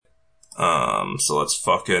So let's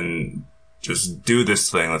fucking just do this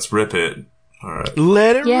thing. Let's rip it. All right.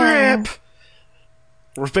 Let it rip.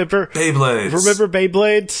 Remember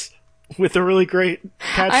Beyblades with a really great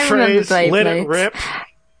catchphrase? Let it rip.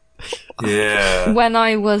 Yeah. When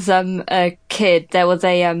I was a kid, there was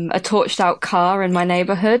a torched out car in my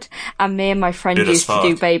neighborhood, and me and my friend used to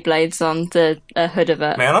do Beyblades on the hood of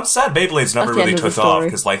it. Man, I'm sad Beyblades never really took off,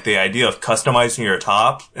 because like the idea of customizing your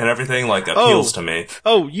top and everything like appeals to me.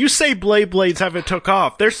 Oh, you say Beyblades haven't took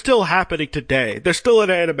off? They're still happening today. They're still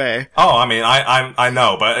an anime. Oh, I mean, I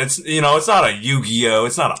know, but it's it's not a Yu-Gi-Oh,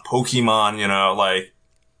 it's not a Pokemon, like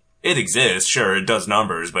it exists. Sure, it does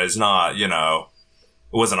numbers, but it's not,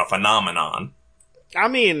 it wasn't a phenomenon. I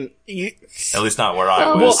mean, at least not where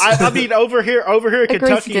I was. Well, I mean, over here in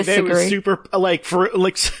Kentucky, they was super I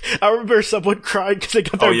remember someone crying because they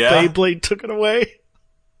got their Beyblade taken away.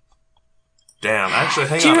 Damn, actually,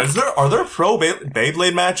 hang on. Are there pro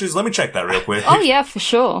Beyblade matches? Let me check that real quick. Oh yeah, for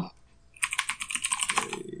sure.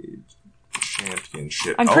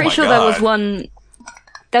 Championship. I'm pretty sure there was one.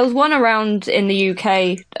 There was one around in the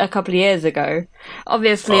UK a couple of years ago.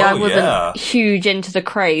 Obviously, I wasn't huge into the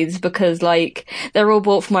craze because, they're all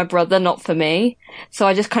bought for my brother, not for me. So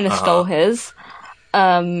I just kind of stole his.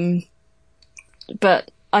 But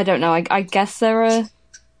I don't know. I guess there are...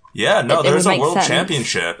 Yeah, no, there's a world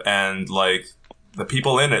championship, and, the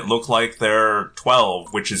people in it look like they're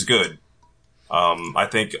 12, which is good. I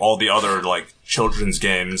think all the other, children's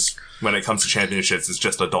games, when it comes to championships, it's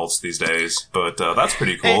just adults these days. But, that's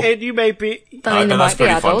pretty cool. And you may be... I mean, that's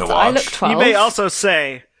pretty fun to watch. I look 12. You may also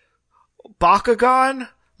say, Bakugan?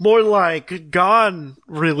 More like, gone,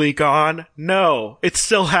 really gone? No, it's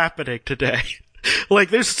still happening today.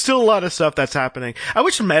 There's still a lot of stuff that's happening. I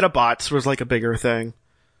wish Metabots was, a bigger thing.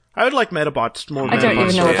 I would like Metabots more. I don't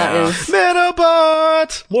even know what that is.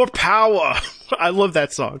 Metabots! More power! I love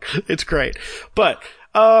that song. It's great. But,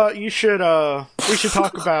 we should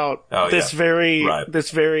talk about this very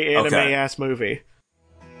anime-ass movie.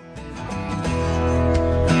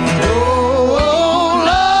 Oh,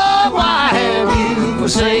 Lord, why have you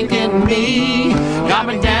forsaken me? Got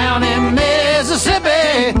me down in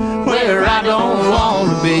Mississippi, where I don't want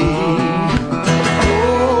to be.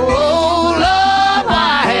 Oh, Lord,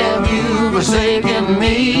 why have you forsaken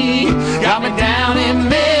me? Got me down in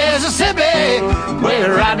Mississippi,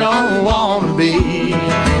 where I don't want to be.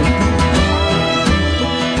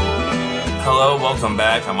 Hello, welcome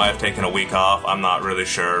back. I might have taken a week off. I'm not really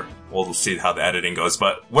sure. We'll see how the editing goes,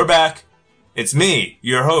 but we're back. It's me,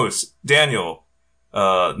 your host, Daniel.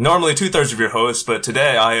 Normally 2/3 of your host, but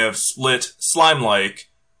today I have split Slime-like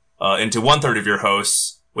into 1/3 of your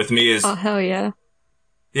hosts. With me is... Oh, hell yeah.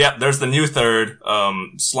 Yeah, there's the new third,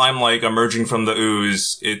 Slime-like emerging from the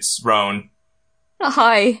ooze. It's Roan.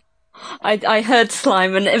 Hi. I heard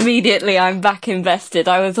slime and immediately I'm back invested.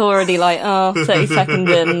 I was already 30 seconds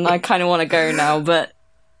in and I kind of want to go now, but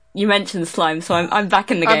you mentioned slime, so I'm back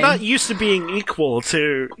in the game. I'm not used to being equal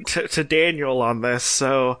to Daniel on this,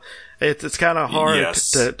 so it's kind of hard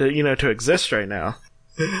to exist right now.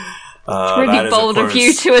 It's really bold of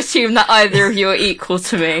you to assume that either of you are equal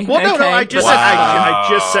to me. Well, okay? no, I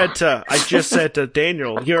just said to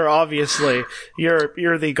Daniel, you're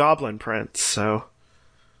the Goblin Prince, so.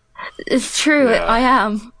 It's true, I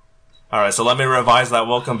am. Alright, so let me revise that.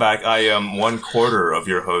 Welcome back. I am 1/4 of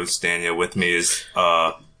your host, Daniel. With me is,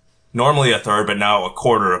 normally a third, but now a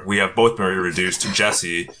quarter. We have both been reduced to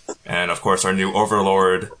Jesse, and of course our new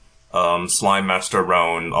overlord, Slime Master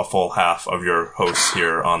Roan, a full half of your hosts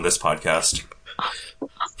here on this podcast.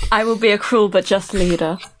 I will be a cruel but just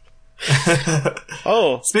leader.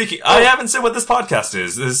 I haven't said what this podcast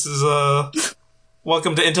is. This is,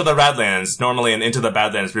 welcome to Into the Radlands. Normally an Into the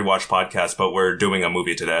Badlands rewatch podcast, but we're doing a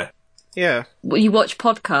movie today. Yeah. You watch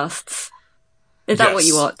podcasts? Is that what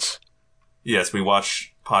you watch? Yes, we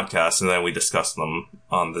watch podcasts and then we discuss them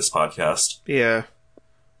on this podcast. Yeah.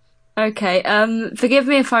 Okay, forgive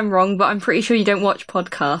me if I'm wrong, but I'm pretty sure you don't watch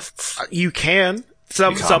podcasts. You can.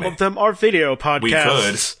 Some of them are video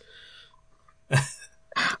podcasts. We could.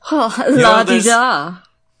 Oh, la-di-da.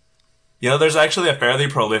 There's actually a fairly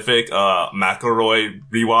prolific McElroy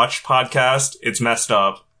rewatch podcast. It's messed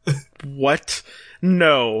up. What?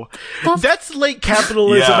 No. That's late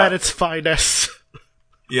capitalism at its finest.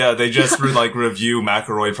 Yeah, they just review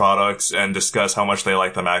McElroy products and discuss how much they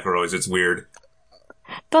like the McElroys. It's weird.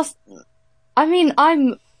 I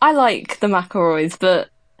like the McElroys, but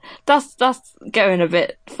that's going a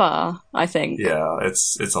bit far, I think. Yeah,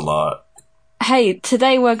 it's a lot. Hey,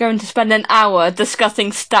 today we're going to spend an hour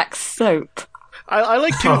discussing Stax soap. I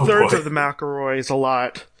like 2/3 of the McElroys a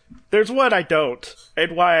lot. There's one I don't,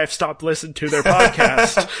 and why I've stopped listening to their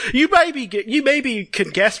podcast. You maybe can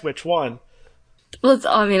guess which one. Well,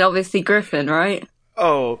 I mean, obviously Griffin, right?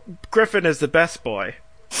 Oh, Griffin is the best boy.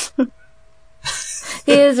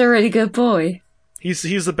 He is a really good boy. He's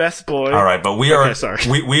the best boy. All right, but we are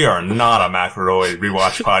not a McElroy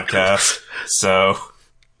rewatch podcast, so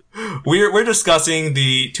we're discussing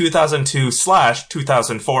the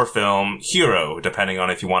 2002/2004 film Hero, depending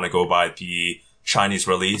on if you want to go by the Chinese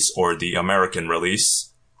release or the American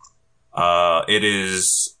release. It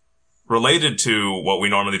is related to what we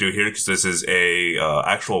normally do here because this is a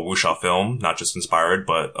actual wuxia film, not just inspired,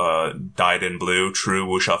 but dyed in blue, true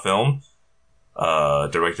wuxia film.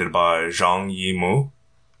 Directed by Zhang Yimou,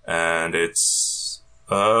 and it's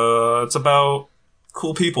about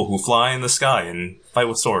cool people who fly in the sky and fight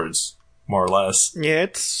with swords, more or less. Yeah,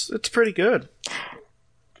 it's pretty good.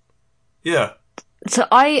 Yeah. So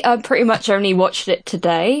I pretty much only watched it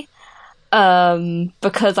today,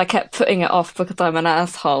 because I kept putting it off because I'm an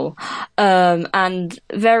asshole. And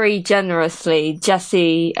very generously,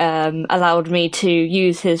 Jesse allowed me to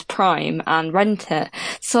use his Prime and rent it.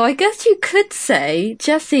 So I guess you could say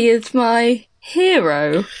Jesse is my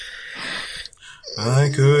hero. I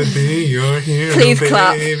could be your hero, Please baby.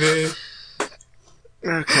 clap.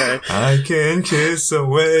 Okay. I can kiss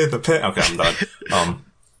away the pain. Okay, I'm done.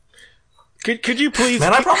 Could you please...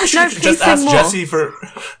 Man, I probably should please just say ask more. Jesse for...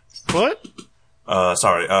 What?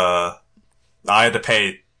 Sorry, I had to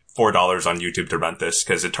pay $4 on YouTube to rent this,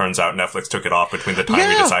 because it turns out Netflix took it off between the time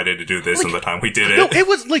we decided to do this and the time we did it. No,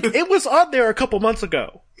 it was on there a couple months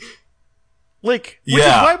ago. Which is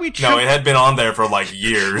why we chose... No, it had been on there for,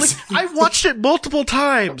 years. I watched it multiple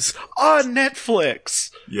times on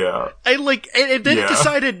Netflix. Yeah. And then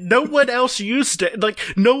decided no one else used it.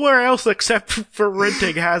 Nowhere else except for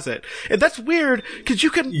renting has it. And that's weird, because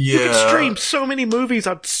you can stream so many movies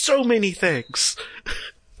on so many things.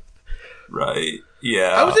 Right.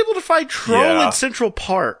 Yeah. I was able to find Troll in Central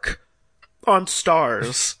Park on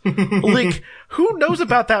Stars. Who knows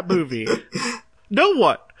about that movie? No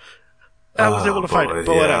one. I was able to find it,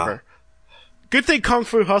 but whatever. Good thing Kung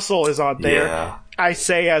Fu Hustle is on there. Yeah. I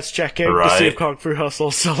say as checking to see if Kung Fu Hustle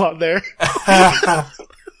is still on there.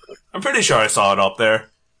 I'm pretty sure I saw it up there.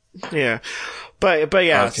 Yeah. But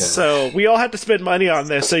yeah, so we all had to spend money on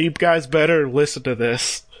this, so you guys better listen to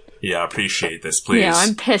this. Yeah, appreciate this, please. Yeah,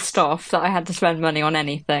 I'm pissed off that I had to spend money on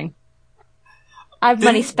anything. I have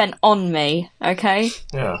money spent on me, okay?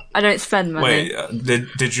 Yeah. I don't spend money. Wait,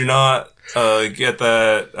 did you not get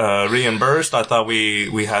that reimbursed? I thought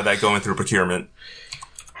we had that going through procurement.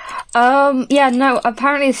 Yeah, no,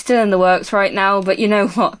 apparently it's still in the works right now, but you know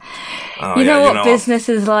what? You know what business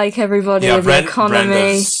is like, everybody, the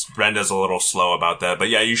economy. Brenda's a little slow about that, but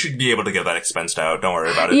yeah, you should be able to get that expensed out. Don't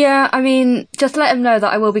worry about it. Yeah, I mean, just let him know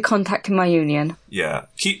that I will be contacting my union. Yeah.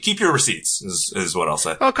 Keep your receipts, is what I'll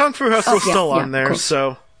say. Oh, Kung Fu Hustle's still on there, cool.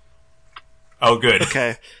 so... Oh, good.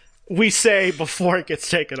 Okay. We say before it gets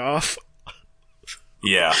taken off.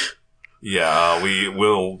 Yeah. Yeah, we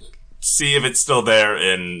will see if it's still there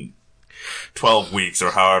in 12 weeks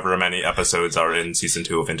or however many episodes are in season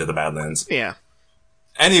 2 of Into the Badlands. Yeah.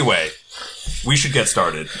 Anyway, we should get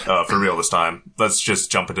started, for real this time. Let's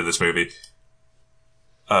just jump into this movie.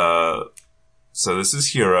 So this is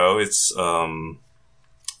Hero. It's,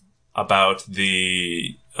 about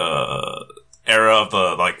the, era of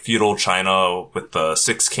the, feudal China with the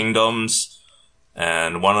 6 kingdoms.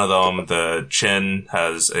 And one of them, the Qin,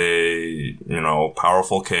 has a,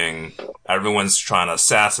 powerful king. Everyone's trying to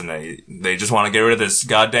assassinate. They just want to get rid of this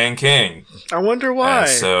goddamn king. I wonder why. And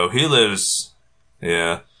so he lives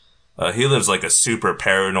like a super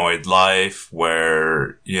paranoid life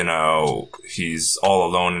where, he's all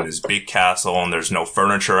alone in his big castle and there's no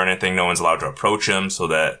furniture or anything. No one's allowed to approach him so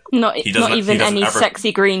that not even any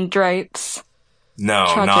sexy green drapes. No,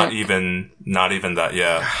 Tragic. not even that,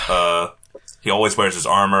 yeah. He always wears his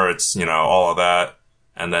armor, it's, all of that.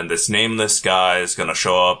 And then this nameless guy is gonna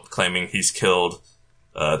show up claiming he's killed,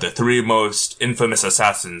 the 3 most infamous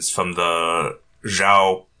assassins from the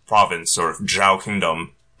Zhao province or Zhao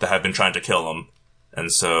kingdom that have been trying to kill him.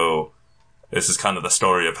 And so, this is kind of the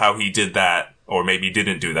story of how he did that, or maybe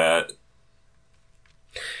didn't do that.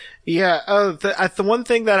 Yeah, the one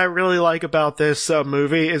thing that I really like about this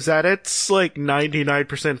movie is that it's 99%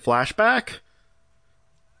 flashback.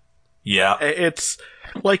 Yeah. It's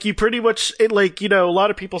you pretty much, a lot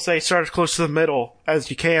of people say start as close to the middle as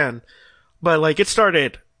you can, but it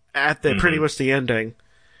started at the pretty much the ending.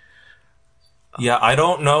 Yeah, I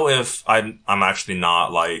don't know if I'm actually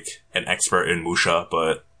not an expert in wuxia,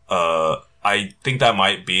 but I think that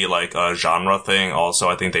might be like a genre thing. Also,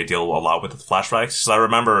 I think they deal a lot with the flashbacks. So I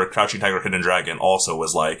remember Crouching Tiger, Hidden Dragon also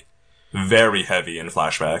was like very heavy in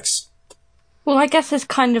flashbacks. Well, I guess it's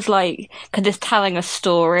kind of like, because it's telling a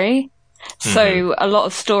story. So a lot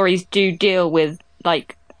of stories do deal with,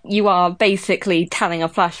 like, you are basically telling a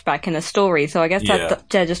flashback in a story. So I guess that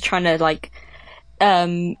they're just trying to, like,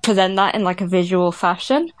 present that in, like, a visual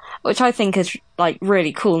fashion, which I think is, like,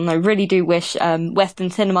 really cool. And I really do wish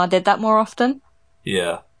Western cinema did that more often.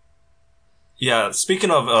 Yeah. Yeah,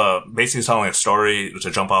 speaking of basically telling a story,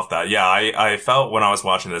 to jump off that, yeah, I felt when I was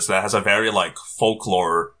watching this, that has a very, like,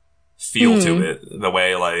 folklore feel to it, the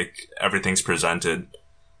way, like, everything's presented.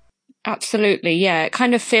 Absolutely, yeah. It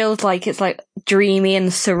kind of feels like it's, like, dreamy and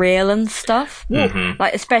surreal and stuff.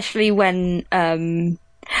 Like, especially when, I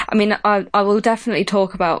mean, I will definitely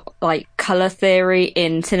talk about, like, colour theory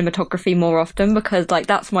in cinematography more often, because, like,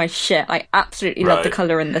 that's my shit. I absolutely love the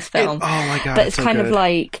colour in this film. Oh my god, but it's so kind good. of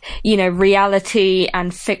like, you know, reality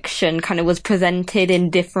and fiction kind of was presented in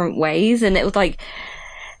different ways, and it was like,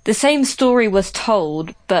 the same story was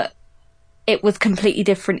told, but it was completely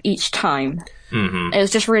different each time. It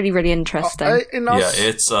was just really, really interesting.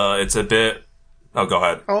 It's a bit... Oh, go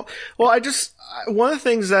ahead. Oh, well, one of the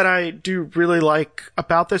things that I do really like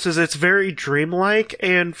about this is it's very dreamlike,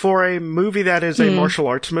 and for a movie that is a martial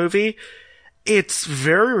arts movie, it's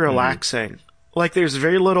very relaxing. Like, there's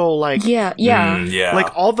very little, like...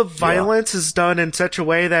 Like, all the violence is done in such a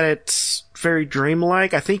way that it's very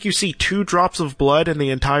dreamlike. I think you see 2 drops of blood in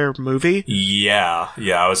the entire movie. Yeah,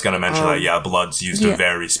 I was gonna mention that. Yeah, blood's used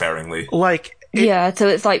very sparingly. Like... so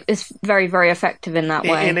it's like, it's very, very effective in that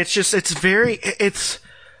way. And it's just, it's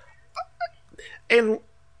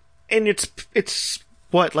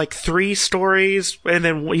what, like 3 stories, and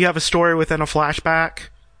then you have a story within a flashback,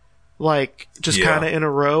 like, just kind of in a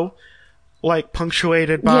row, like,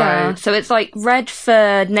 punctuated by... Yeah, so it's like red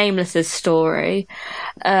for Nameless's story,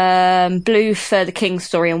 blue for the King's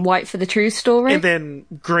story, and white for the True story. And then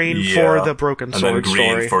green for the Broken Sword story. And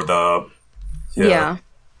then green for the... Yeah.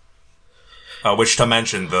 Which, to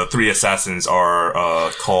mention, the 3 assassins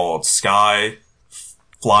are called Sky,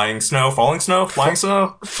 Flying Snow, Falling Snow, Flying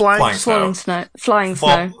Snow? Flying Snow. Flying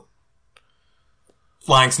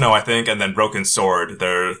Snow, I think, and then Broken Sword.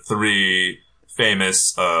 They're 3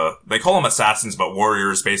 famous, they call them assassins, but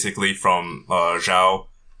warriors, basically, from Zhao.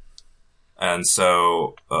 And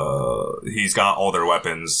so, he's got all their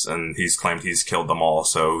weapons, and he's claimed he's killed them all,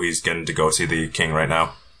 so he's getting to go see the king right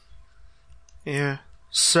now. Yeah.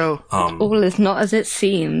 So... all is not as it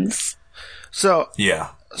seems. So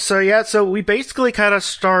we basically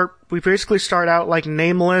start out like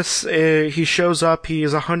Nameless. He shows up, he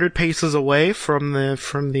is 100 paces away from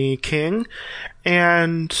the king,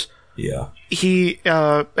 and he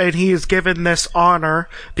is given this honor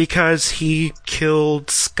because he killed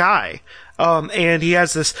Sky. And he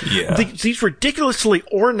has these ridiculously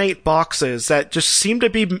ornate boxes that just seem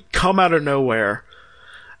to come out of nowhere.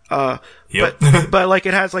 But like,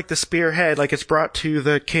 it has like the spearhead, like, it's brought to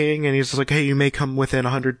the king, and he's just like, hey, you may come within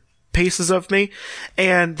 100 paces of me.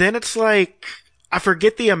 And then it's like, I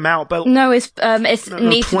forget the amount, but... No, it needs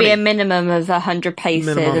to be a minimum of 100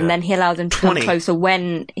 paces, and then he allows him to come closer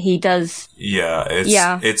when he does...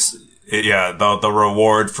 The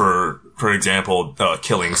reward for example,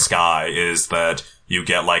 killing Sky is that you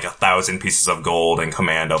get like 1,000 pieces of gold and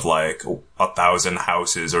command of like 1,000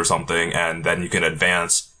 houses or something, and then you can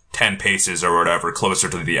advance 10 paces or whatever closer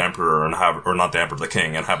to the emperor or not the emperor, the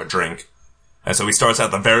king, and have a drink. And so he starts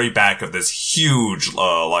at the very back of this huge,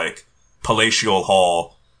 like, palatial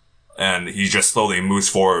hall, and he just slowly moves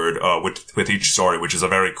forward, with each story, which is a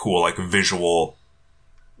very cool, like, visual,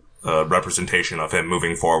 representation of him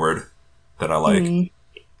moving forward that I like.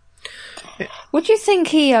 What do you think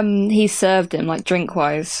he served him, like,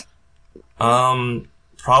 drink-wise?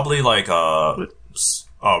 Probably like a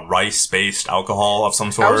rice-based alcohol of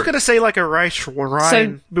some sort. I was gonna say like a rice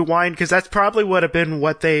wine, because that's probably would have been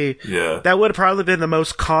what they... Yeah. That would have probably been the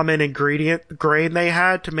most common grain they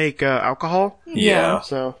had to make alcohol. Yeah.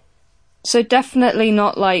 So definitely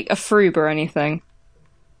not like a frube or anything.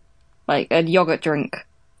 Like a yogurt drink.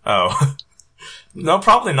 Oh. No,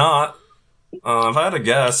 probably not. If I had to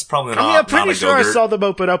guess, probably not. I mean, I'm pretty sure I saw them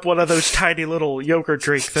open up one of those tiny little yogurt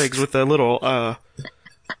drink things with the little,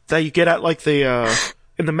 that you get at like the,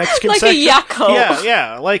 in the Mexican like section. Like a Yakult.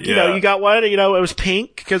 Yeah. Like, you know, you got one, it was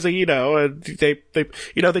pink, because, they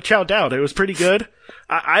chowed down. It was pretty good.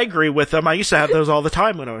 I agree with them. I used to have those all the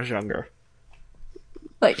time when I was younger.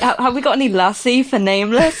 Like, have we got any lassie for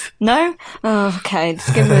Nameless? No? Oh, okay.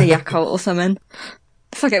 Just give me a Yakult or something.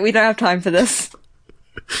 Fuck it, we don't have time for this.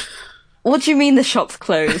 What do you mean the shop's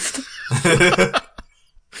closed?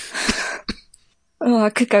 Oh,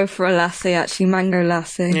 I could go for a lassie, actually. Mango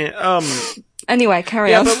lassie. Yeah, Anyway,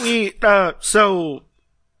 carry on. But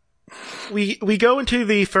we go into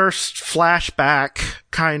the first flashback,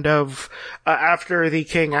 kind of, after the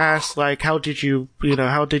king asks, like, how did you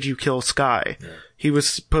kill Sky? Yeah. He was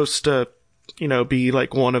supposed to, be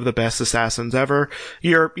like one of the best assassins ever.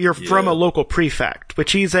 You're from a local prefect,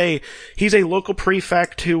 which he's a local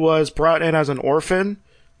prefect who was brought in as an orphan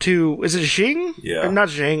is it Xing? Yeah. Not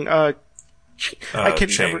Xing, I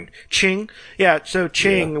can't remember. Qing. Yeah, so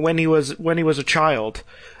Qing, when he was a child,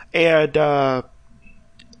 and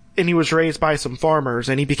he was raised by some farmers,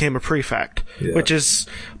 and he became a prefect, which is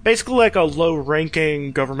basically like a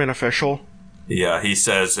low-ranking government official. Yeah, he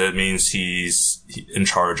says it means he's in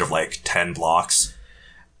charge of like 10 blocks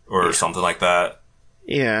or something like that.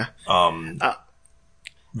 Yeah.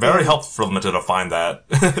 Very helpful for them to define that.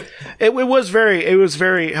 It was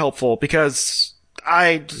very helpful because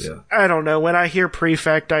I don't know, when I hear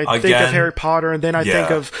prefect, I think of Harry Potter, and then I think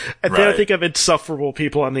of insufferable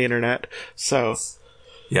people on the internet. So.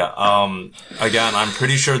 Yeah, again, I'm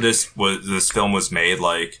pretty sure this film was made,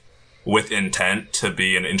 like, with intent to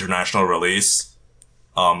be an international release.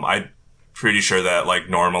 I'm pretty sure that, like,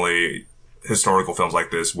 normally historical films like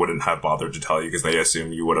this wouldn't have bothered to tell you because they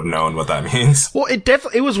assume you would have known what that means. Well,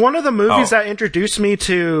 it was one of the movies that introduced me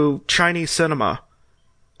to Chinese cinema.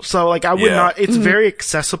 So, like, I would not, it's very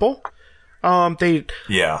accessible.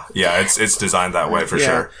 It's designed that way for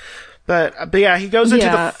sure. But yeah, he goes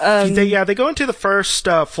into they go into the first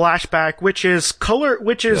flashback, which is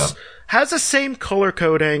has the same color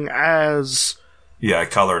coding as. Yeah,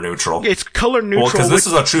 color neutral. It's color neutral. Well, because this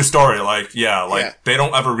is a true story. They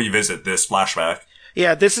don't ever revisit this flashback.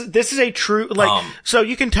 Yeah, this is a true, so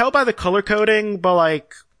you can tell by the color coding, but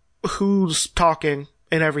like, who's talking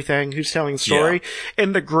and everything, who's telling the story. Yeah.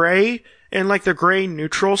 And the gray, and like the gray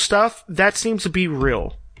neutral stuff, that seems to be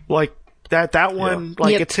real. Like, that one,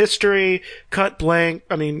 it's history, cut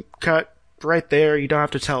right there, you don't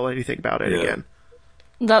have to tell anything about it again.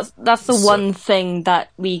 That's the one thing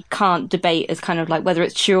that we can't debate is kind of like whether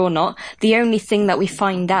it's true or not. The only thing that we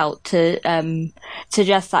find out to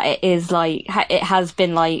suggest that it is like it has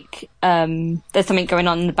been like there's something going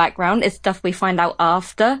on in the background is stuff we find out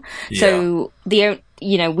after. Yeah. So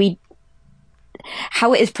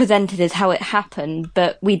how it is presented is how it happened,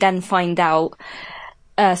 but we then find out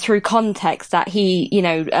through context that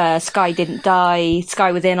Sky didn't die,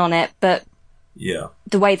 Sky was in on it, but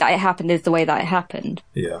the way that it happened is the way that it happened.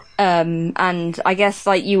 Yeah. And I guess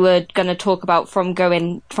like you were going to talk about from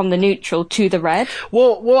going from the neutral to the red.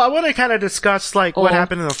 Well, I want to kind of discuss like what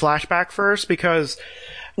happened in the flashback first because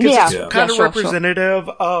it's kind of representative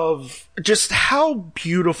of just how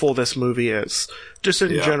beautiful this movie is, just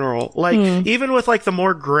in general. Like even with like the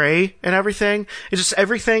more gray and everything, it's just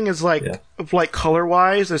everything is like color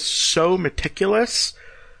wise is so meticulous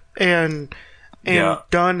and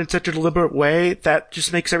done in such a deliberate way that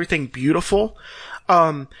just makes everything beautiful.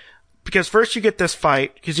 Because first you get this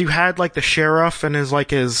fight, because you had like the sheriff and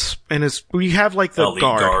you have like the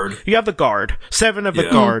guard. You have the guard. 7 of the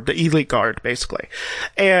guard, the elite guard, basically.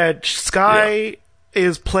 And Sky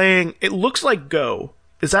is playing, it looks like Go.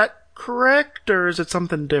 Is that correct, or is it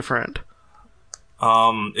something different?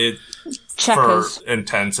 Checkers. For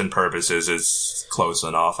intents and purposes, it's close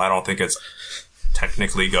enough. I don't think it's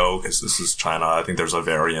technically Go, because this is China. I think there's a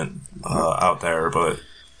variant out there, but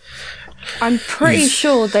I'm pretty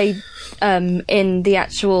sure they in the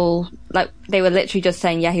actual, like, they were literally just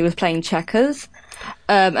saying he was playing checkers,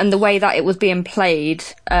 and the way that it was being played,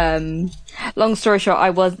 long story short,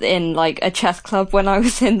 I was in like a chess club when I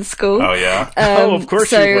was in school. Oh yeah. Of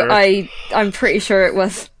course you were. So I'm pretty sure it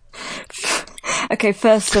was. Okay,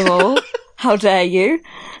 first of all, how dare you?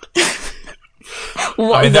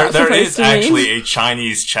 There is actually a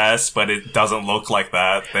Chinese chess, but it doesn't look like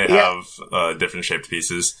that. They have different shaped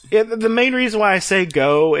pieces. Yeah, the main reason why I say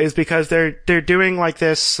Go is because they're doing like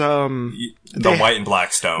this the white and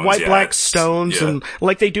black stones. Black stones, and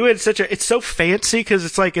like they do it it's so fancy because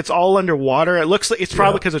it's like it's all underwater. It looks like it's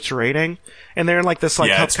probably because it's raining, and they're in like this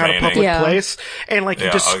kind of public place, and like he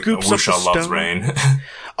just scoops up the stone. Loves rain.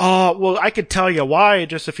 Oh, well, I could tell you why in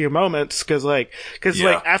just a few moments, cause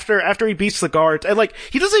after he beats the guards, and like,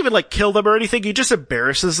 he doesn't even like kill them or anything, he just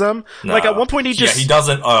embarrasses them. No. Like at one point he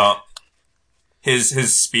doesn't,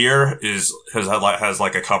 his spear has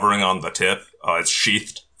like a covering on the tip, it's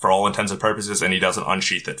sheathed for all intents and purposes, and he doesn't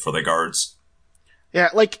unsheath it for the guards. Yeah,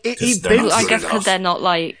 like, he bends, I guess because they're not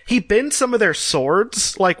like, he bends some of their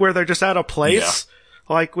swords, like where they're just out of place. Yeah.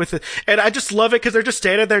 Like with it, and I just love it because they're just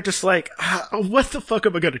standing there, just like, what the fuck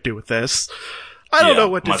am I gonna do with this? I don't know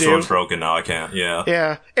what to do. My sword's broken now. I can't. Yeah.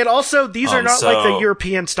 Yeah, and also these are not like the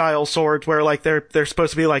European style swords where like they're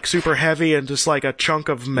supposed to be like super heavy and just like a chunk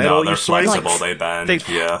of metal. No, they're flexible. They bend.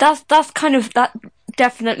 Yeah. That's kind of that.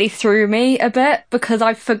 Definitely threw me a bit because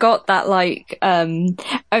I forgot that like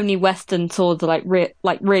only Western swords are like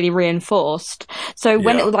really reinforced. So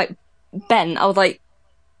when it was like bent, I was like,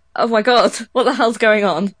 oh my god, what the hell's going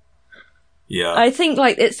on? Yeah. I think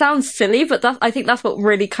like it sounds silly, but I think that's what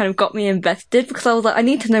really kind of got me invested because I was like, I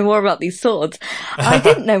need to know more about these swords. I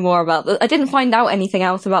didn't know more about I didn't find out anything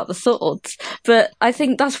else about the swords, but I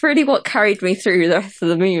think that's really what carried me through the rest of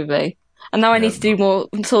the movie. And now I need to do more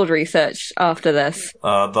sword research after this.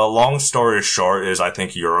 The long story short is I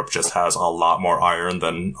think Europe just has a lot more iron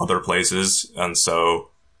than other places, and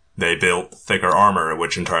so they built thicker armor,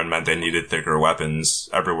 which in turn meant they needed thicker weapons.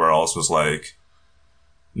 Everywhere else was like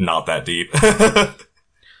not that deep.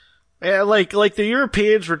 Yeah, like the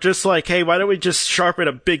Europeans were just like, hey, why don't we just sharpen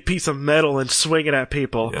a big piece of metal and swing it at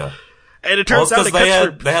people? Yeah. And it turns out they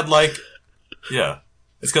had like, yeah.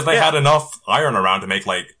 It's because they had enough iron around to make,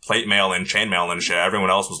 like, plate mail and chain mail and shit.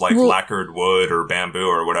 Everyone else was, like, lacquered wood or bamboo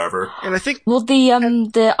or whatever. And I think... Well, the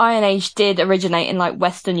Iron Age did originate in, like,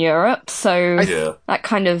 Western Europe, so that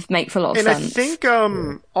kind of makes a lot of sense. And I think,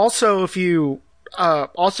 also, if you...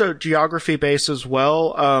 also geography-based as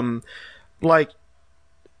well, like,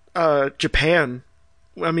 Japan,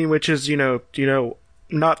 I mean, which is, you know,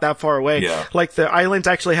 not that far away. Yeah. Like the islands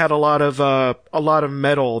actually had a lot of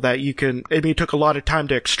metal that you can, I mean, it took a lot of time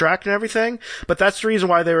to extract and everything, but that's the reason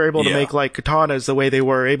why they were able to make like katanas the way they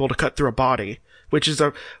were able to cut through a body, which is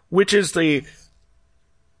the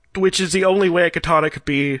only way a katana could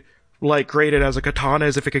be like graded as a katana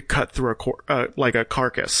is if it could cut through like a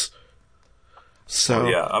carcass. So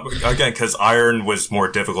again, because iron was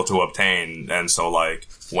more difficult to obtain, and so like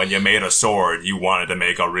when you made a sword, you wanted to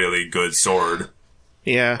make a really good sword.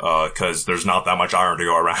 Yeah. Cause there's not that much iron to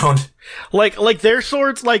go around. Like their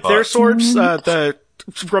swords,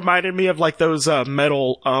 reminded me of like those,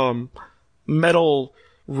 metal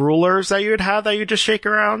rulers that you would have that you just shake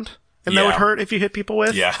around and that would hurt if you hit people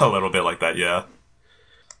with. Yeah, a little bit like that, yeah.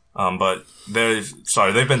 But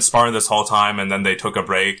they've been sparring this whole time and then they took a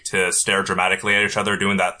break to stare dramatically at each other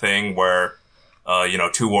doing that thing where,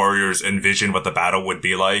 two warriors envision what the battle would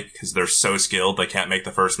be like cause they're so skilled they can't make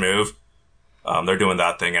the first move. They're doing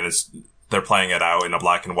that thing and they're playing it out in a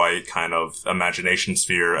black and white kind of imagination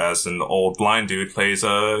sphere as an old blind dude plays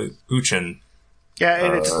a Guchin. Yeah,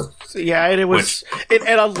 and it was, and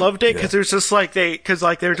I loved it because there's just like they're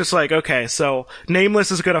just like, okay, so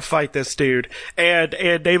Nameless is gonna fight this dude, and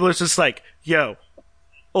Nameless is like, yo,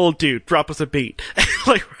 old dude, drop us a beat,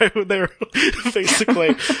 like right when they're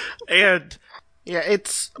basically, and yeah,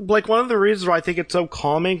 it's like one of the reasons why I think it's so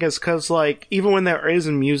calming is because like even when there is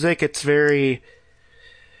music, it's very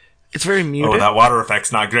muted. Oh, that water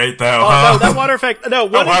effect's not great though. Oh, no, that water effect. No,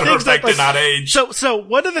 one of the things that did not age. So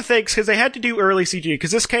one of the things because they had to do early CG because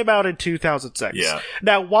this came out in 2006. Yeah.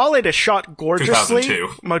 Now, while it is shot gorgeously,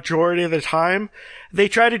 2002. majority of the time, they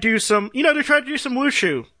try to do some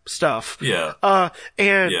wushu stuff. Yeah.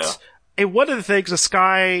 And one of the things, this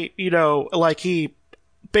guy, like he.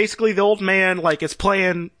 Basically, the old man, like, is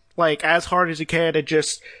playing, like, as hard as he can and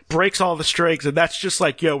just breaks all the strings, and that's just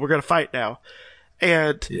like, yo, we're gonna fight now.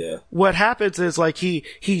 And what happens is, like,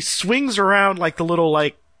 he swings around, like, the little,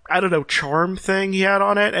 like, I don't know, charm thing he had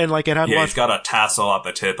on it, and, like, it had he's got a tassel at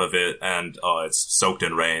the tip of it, and, it's soaked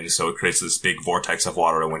in rain, so it creates this big vortex of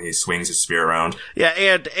water when he swings his spear around. Yeah,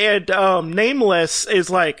 and Nameless is,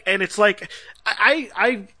 like, and it's, like,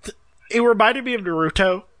 it reminded me of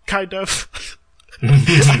Naruto, kind of.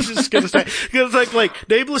 I was just gonna say, because like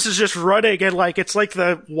Nameless is just running and like it's like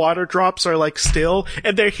the water drops are like still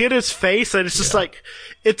and they hit his face and it's just like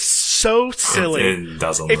it's so silly. It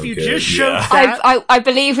doesn't. If look you good. just showed that, I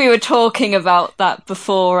believe we were talking about that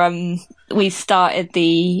before we started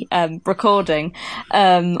the recording.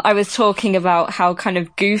 I was talking about how kind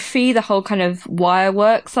of goofy the whole kind of wire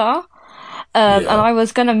works are, and I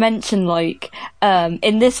was gonna mention like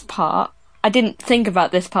in this part. I didn't think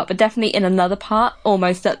about this part, but definitely in another part,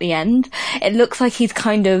 almost at the end, it looks like he's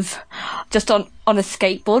kind of just on a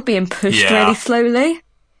skateboard being pushed really slowly.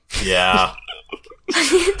 Yeah.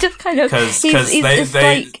 Just kind of, because he's he's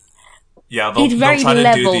very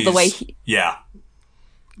level the way he... Yeah.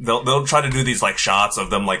 They'll try to do these like shots of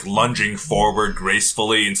them like lunging forward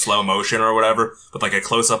gracefully in slow motion or whatever, with like a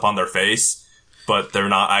close up on their face. But they're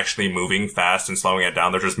not actually moving fast and slowing it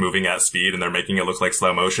down. They're just moving at speed and they're making it look like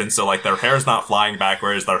slow motion. So like their hair's not flying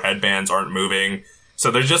backwards. Their headbands aren't moving. So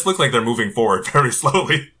they just look like they're moving forward very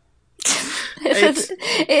slowly. It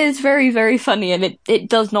is very, very funny, and it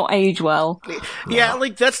does not age well. Yeah,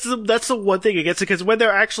 like that's the one thing against it, because when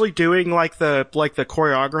they're actually doing like the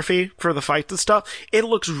choreography for the fights and stuff, it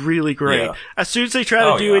looks really great. Yeah. As soon as they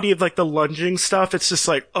try to do any of like the lunging stuff, it's just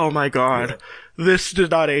like, oh my god, this did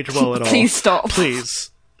not age well at all. Please stop. Please.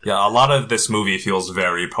 Yeah, a lot of this movie feels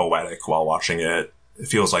very poetic while watching it. It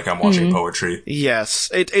feels like I'm watching poetry. Yes,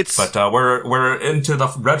 it's. But we're into the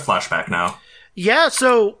red flashback now. Yeah,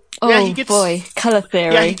 so. Oh, yeah, he gets, boy. Color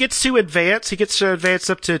theory. Yeah, he gets to advance. He gets to advance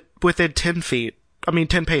up to within 10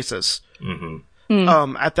 paces.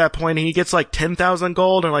 Mm-hmm. At that point, he gets like 10,000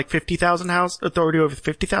 gold and like 50,000 authority over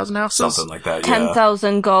 50,000 houses. Something like that, yeah.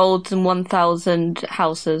 10,000 golds and 1,000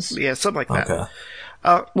 houses. Yeah, something like that.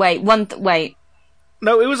 Okay. Wait.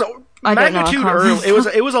 No, it was I magnitude early.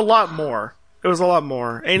 It was a lot more. It was a lot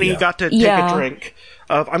more. And he got to take a drink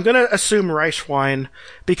of, I'm gonna assume rice wine,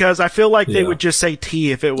 because I feel like they would just say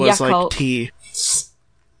tea if it was Yakult. like tea. Takes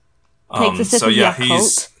a sip of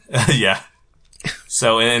Yakult. Yeah.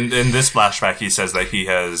 So in this flashback, he says that he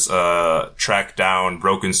has tracked down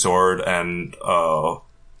Broken Sword and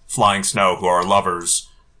Flying Snow, who are lovers,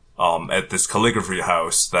 at this calligraphy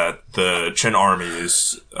house that the Qin army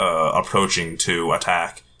is approaching to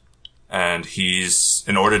attack. And he's,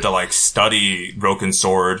 in order to like study Broken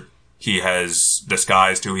Sword, he has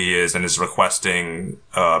disguised who he is and is requesting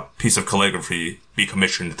a piece of calligraphy be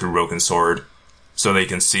commissioned through Broken Sword so they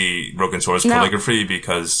can see Broken Sword's calligraphy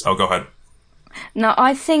because... Oh, go ahead. Now,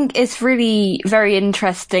 I think it's really very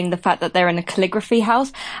interesting, the fact that they're in a calligraphy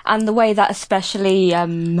house, and the way that especially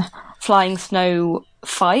Flying Snow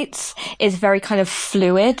fights is very kind of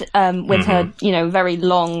fluid, with her, very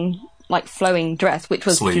long, like, flowing dress, which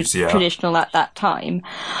was sleeves, traditional at that time,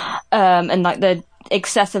 and like the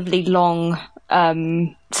excessively long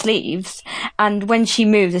sleeves, and when she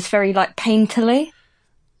moves, it's very like painterly.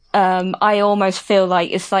 I almost feel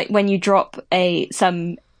like it's like when you drop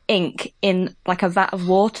some ink in like a vat of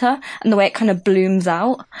water, and the way it kind of blooms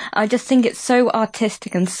out. I just think it's so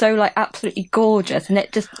artistic and so like absolutely gorgeous, and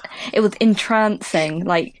it was entrancing,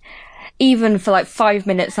 like even for like 5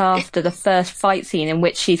 minutes after the first fight scene in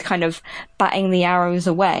which she's kind of batting the arrows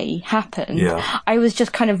away happened. I was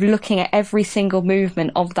just kind of looking at every single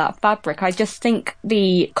movement of that fabric. I just think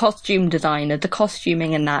the costume designer, the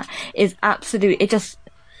costuming in that is absolutely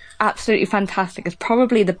fantastic. It's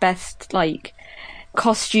probably the best like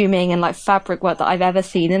costuming and like fabric work that I've ever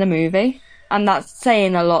seen in a movie. And that's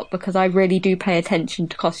saying a lot, because I really do pay attention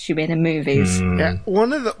to costuming in movies. Yeah,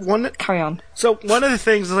 Carry on. So one of the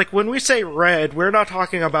things is, like, when we say red, we're not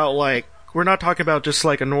talking about just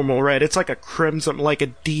like a normal red. It's like a crimson, like a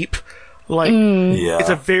deep, like it's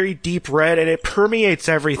a very deep red, and it permeates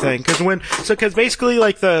everything. Because basically,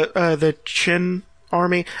 like the Qin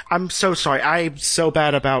army. I'm so sorry. I'm so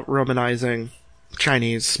bad about Romanizing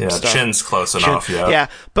Chinese stuff. Qin's close enough. Yeah,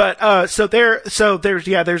 but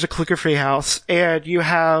there's a calligraphy house, and you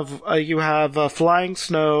have Flying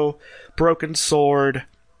Snow, Broken Sword,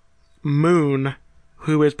 Moon,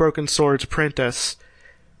 who is Broken Sword's apprentice,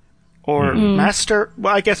 or master.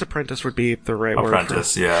 Well, I guess apprentice would be the right word.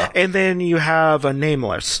 Apprentice, yeah. And then you have a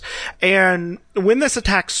Nameless, and when this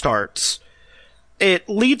attack starts,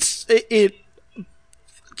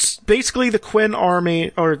 basically the Qin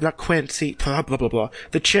army, or not Qin, blah, blah, blah, blah.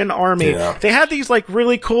 The Qin army, they had these, like,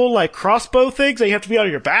 really cool, like, crossbow things that you have to be on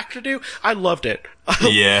your back to do. I loved it.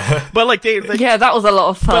 Yeah. But, like, yeah, that was a lot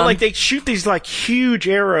of fun. But, like, they shoot these, like, huge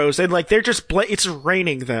arrows, and, like, they're just, it's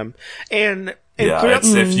raining them. And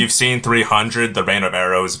if you've seen 300, the rain of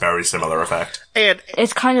arrows, very similar effect. And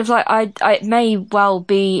it's kind of like, it may well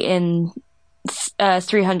be in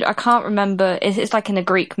 300. I can't remember. It's like in a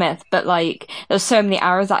Greek myth, but like there's so many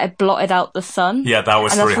arrows that it blotted out the sun. Yeah, that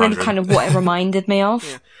was 300. And that's really kind of what it reminded me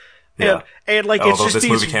of. Yeah. And like, although it's just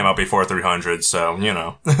this movie came out before 300, so you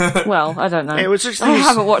know. Well, I don't know. It was just I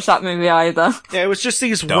haven't watched that movie either. Yeah, it was just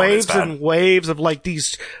these waves and waves of like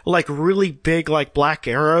these like really big like black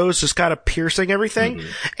arrows just kind of piercing everything.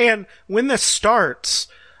 And when this starts,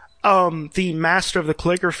 the master of the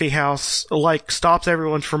calligraphy house, like, stops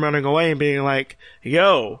everyone from running away and being like,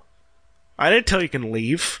 yo, I didn't tell you can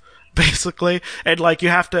leave, basically. And, like, you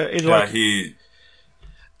have to,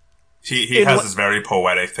 he has this very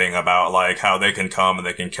poetic thing about, like, how they can come and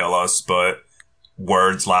they can kill us, but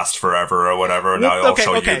words last forever or whatever, and I'll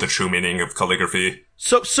show you the true meaning of calligraphy.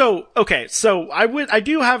 So I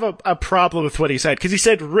do have a problem with what he said, because he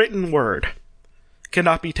said written word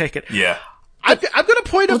cannot be taken. Yeah. I'm gonna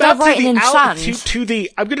point them out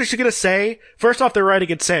I'm gonna say, first off, they're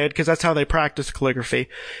writing in sand, because that's how they practice calligraphy.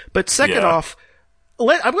 But second off,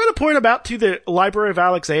 I'm going to point about to the Library of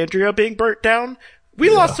Alexandria being burnt down. We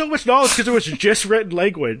lost so much knowledge because it was just written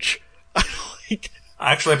language.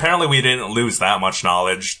 Actually, apparently we didn't lose that much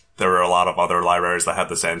knowledge. There were a lot of other libraries that had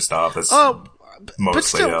the same stuff. It's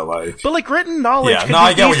mostly but written knowledge. Yeah, no,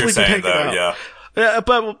 I get what you're saying though. Yeah.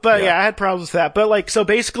 But I had problems with that. But like, so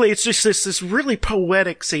basically it's just this really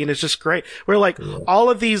poetic scene. It's just great. Where like, all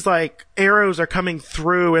of these like arrows are coming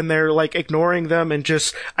through and they're like ignoring them and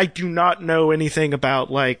just, I do not know anything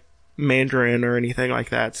about like Mandarin or anything like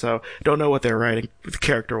that. So I don't know what they're writing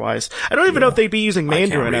character wise. I don't even know if they'd be using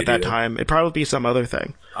Mandarin at that time. It'd probably be some other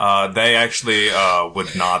thing. They actually,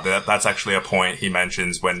 would not. That's actually a point he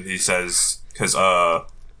mentions when he says, cause,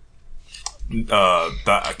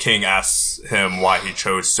 the king asks him why he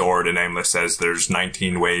chose sword, and Nameless says there's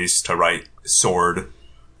 19 ways to write sword.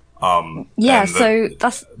 So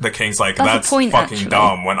that's the king's like, that's fucking actually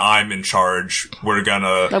dumb. When I'm in charge, we're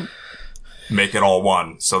gonna make it all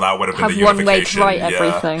one. So that would have been the unification. One way to write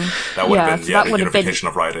everything. That would have been the unification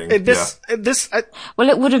of writing. Well,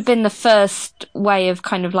 it would have been the first way of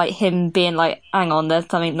kind of like him being like, hang on, there's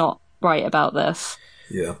something not right about this.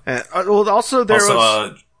 Yeah. Well, also there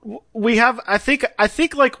was. We have, I think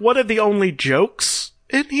like one of the only jokes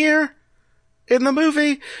in here, in the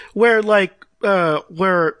movie, where like,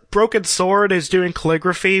 where Broken Sword is doing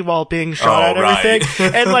calligraphy while being shot at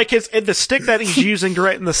everything, and like the stick that he's using to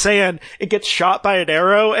write in the sand, it gets shot by an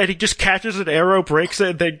arrow, and he just catches an arrow, breaks it,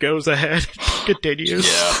 and then goes ahead, continues.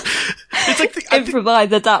 Yeah. It's like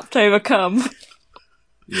improvise, adapt, overcome.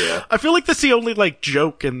 Yeah. I feel like that's the only like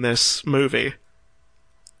joke in this movie.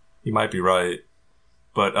 You might be right.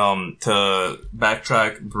 But, to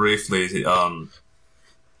backtrack briefly,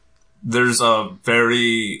 there's a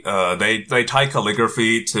very, they tie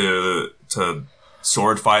calligraphy to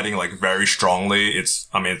sword fighting, like, very strongly. It's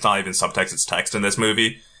not even subtext, it's text in this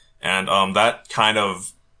movie. And, that kind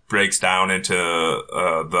of breaks down into,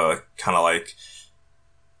 the kind of like,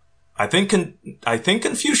 I think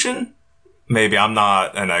Confucian? Maybe, I'm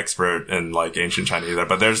not an expert in, like, ancient China either,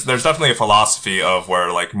 but there's definitely a philosophy of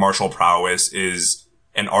where, like, martial prowess is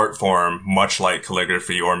an art form, much like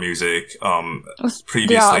calligraphy or music.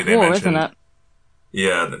 Previously they mentioned, isn't it?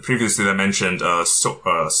 Yeah, previously they mentioned,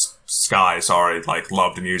 Sky, like,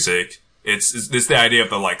 loved music. It's the idea of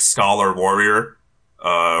the, like, scholar warrior,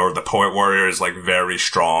 or the poet warrior is, like, very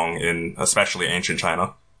strong in, especially ancient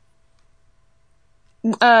China.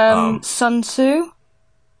 Sun Tzu?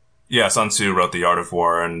 Yeah, Sun Tzu wrote The Art of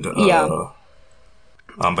War, and,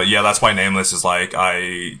 but yeah, that's why Nameless is like,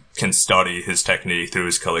 I can study his technique through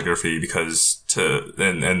his calligraphy because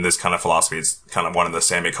in this kind of philosophy, it's kind of one and the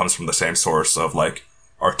same. It comes from the same source of like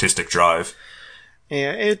artistic drive.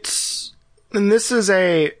 Yeah, this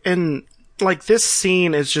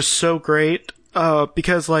scene is just so great,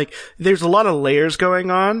 because like, there's a lot of layers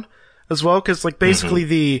going on as well, cause like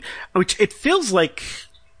basically which it feels like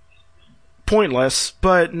pointless,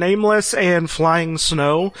 but Nameless and Flying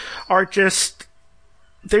Snow are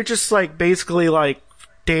they're just like basically like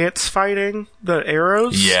dance fighting the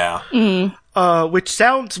arrows. Yeah. Which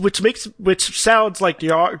sounds like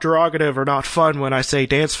derogative or not fun when I say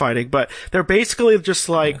dance fighting, but they're basically just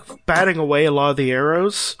like batting away a lot of the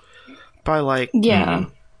arrows by like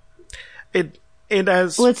it's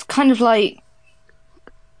kind of like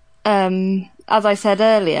as I said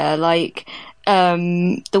earlier, like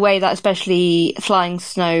the way that especially Flying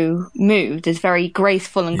Snow moved is very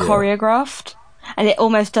graceful and choreographed. And it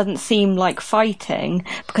almost doesn't seem like fighting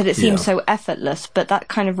because it seems so effortless, but that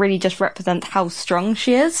kind of really just represents how strong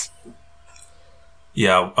she is.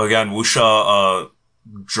 Yeah, again, wuxia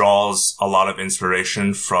draws a lot of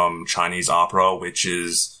inspiration from Chinese opera, which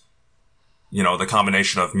is, the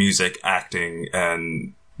combination of music, acting,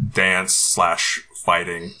 and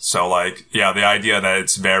dance/fighting. So like, yeah, the idea that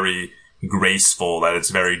it's very graceful, that it's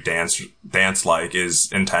very dance-like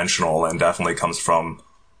is intentional and definitely comes from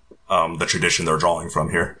the tradition they're drawing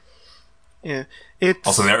from here. Yeah.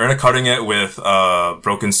 Also, they're intercutting it with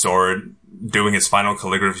Broken Sword doing his final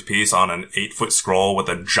calligraphy piece on an 8-foot scroll with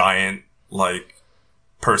a giant, like,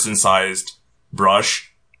 person-sized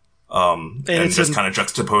brush. And just kind of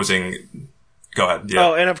juxtaposing. Go ahead. Yeah.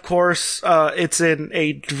 Oh, and of course, it's in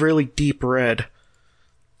a really deep red.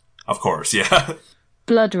 Of course, yeah.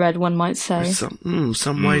 Blood red, one might say. Some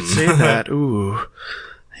might say that. Ooh.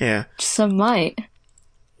 Yeah. Some might.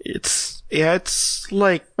 It's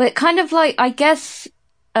like... But kind of like, I guess,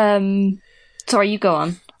 sorry, you go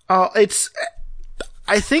on. I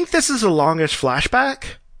think this is the longest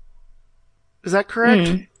flashback. Is that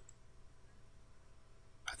correct?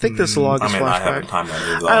 think this is the longest flashback. I haven't timed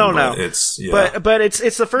that. I don't know. But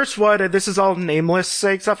it's the first one, and this is all Nameless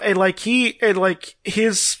saying stuff, and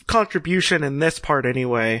his contribution in this part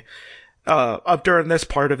anyway, up during this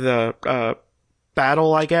part of the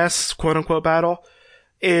battle, I guess, quote unquote battle,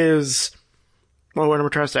 is, well, what am I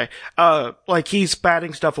trying to say? He's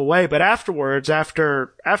batting stuff away, but afterwards,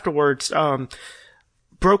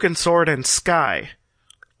 Broken Sword and Sky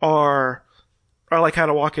are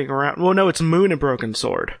kind of walking around. Well, no, it's Moon and Broken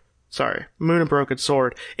Sword. Sorry. Moon and Broken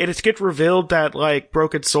Sword. And it gets revealed that,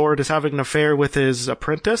 Broken Sword is having an affair with his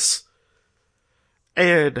apprentice.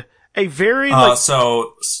 And a very,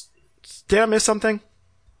 did I miss something?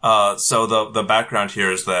 So the background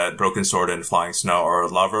here is that Broken Sword and Flying Snow are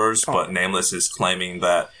lovers, but Nameless is claiming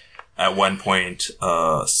that at one point,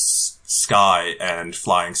 Sky and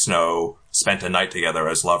Flying Snow spent a night together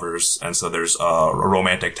as lovers, and so there's a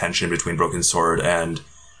romantic tension between Broken Sword and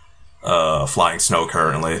Flying Snow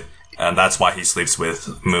currently, and that's why he sleeps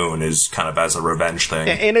with Moon, is kind of as a revenge thing.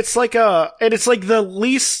 And it's the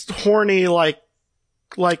least horny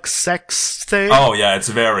sex thing. Oh yeah, it's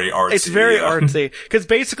very artsy. It's very artsy. Cause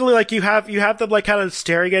basically you have them kind of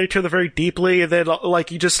staring at each other very deeply, and then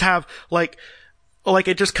you just have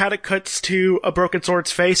it just kind of cuts to a Broken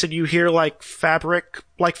Sword's face, and you hear fabric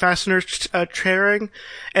fasteners tearing,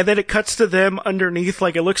 and then it cuts to them underneath,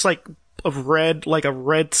 it looks like a red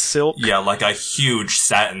silk. Yeah, like a huge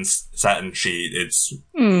satin sheet. It's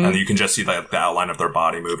and you can just see the outline of their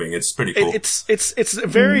body moving. It's pretty cool. It's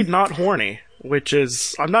very not horny, which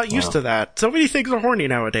is, I'm not used to that. So many things are horny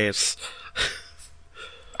nowadays.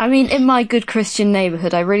 I mean, in my good Christian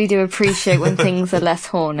neighborhood, I really do appreciate when things are less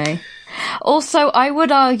horny. Also, I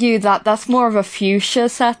would argue that that's more of a fuchsia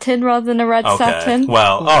satin rather than a red satin.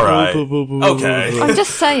 Well, alright. Okay. I'm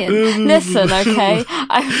just saying. Listen, okay?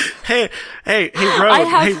 Hey,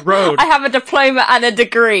 Road. I have a diploma and a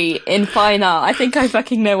degree in fine art. I think I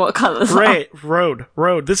fucking know what colours are.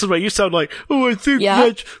 Road. This is what you sound like. Oh, I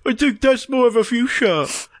think that's more of a fuchsia.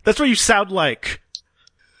 That's what you sound like.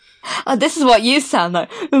 This is what you sound like.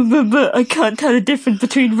 I can't tell the difference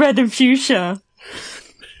between red and fuchsia.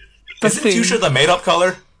 Isn't fuchsia the made-up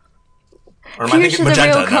color? Or am I thinking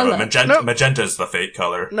magenta? Magenta's the fake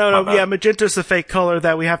color. No, magenta's the fake color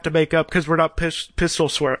that we have to make up because we're not pistol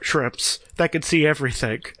shrimps that can see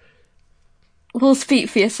everything. Well, speak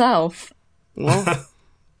for yourself. Well,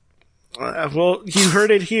 you heard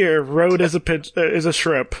it here. Road is a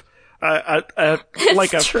shrimp.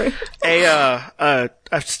 It's true. A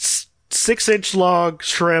 6-inch long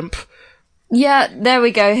shrimp. Yeah, there we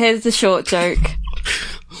go. Here's the short joke.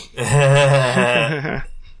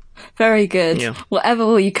 Very good. Yeah. Whatever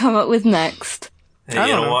will you come up with next? Hey,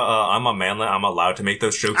 you know what? I'm a manlet. I'm allowed to make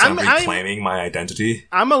those jokes. I'm reclaiming my identity.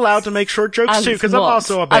 I'm allowed to make short jokes too, because I'm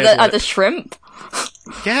also a manlet. As a shrimp?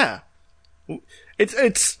 Yeah.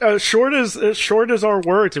 It's short as our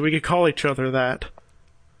words, and we could call each other that.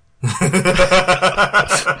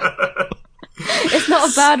 It's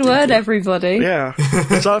not a bad word, everybody. Yeah,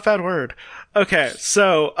 it's not a bad word. Okay,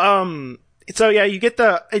 so yeah, you get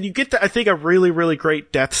I think a really, really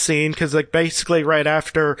great death scene, cause basically right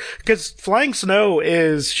after, cause Flying Snow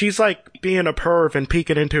she's being a perv and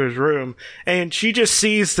peeking into his room, and she just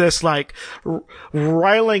sees this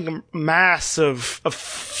riling mass of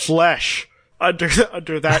flesh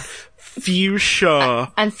under that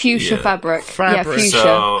fuchsia. And fuchsia fabric. Yeah, fuchsia.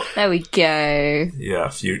 So, there we go. Yeah,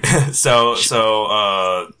 so,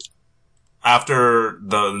 after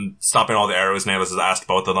stopping all the arrows, Nameless has asked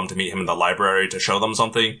both of them to meet him in the library to show them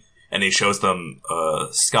something, and he shows them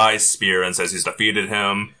Sky's spear and says he's defeated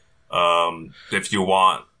him. If you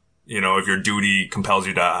want, if your duty compels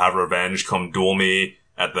you to have revenge, come duel me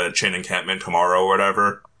at the Chin encampment tomorrow or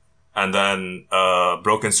whatever. And then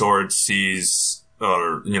Broken Sword sees,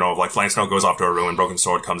 Flying Snow goes off to her room, and Broken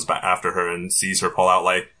Sword comes back after her and sees her pull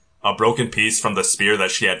out a broken piece from the spear that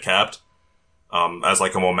she had kept. As a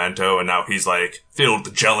memento, and now he's filled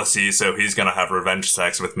with jealousy, so he's gonna have revenge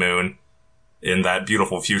sex with Moon in that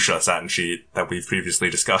beautiful fuchsia satin sheet that we've previously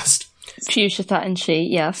discussed. Fuchsia satin sheet,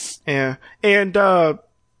 yes. Yeah. And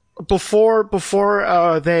before Flying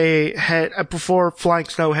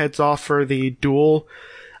Snow heads off for the duel,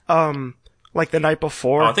 the night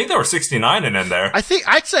before. Oh, I think there were 69 in there. I think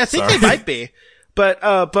they might be. But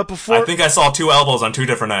before, I think I saw 2 elbows on 2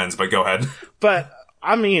 different ends, but go ahead. But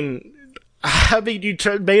you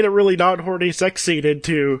made a really non-horny sex scene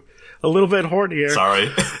into a little bit hornier.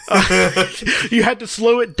 Sorry. You had to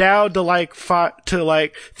slow it down to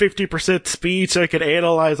 50% speed so it could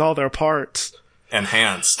analyze all their parts.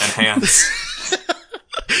 Enhance.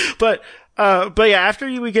 But yeah, after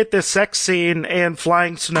we get this sex scene and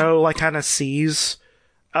Flying Snow kind of sees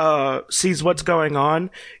sees what's going on.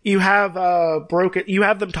 You have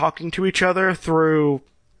them talking to each other through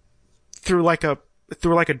like a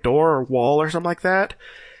door or wall or something like that.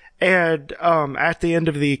 And at the end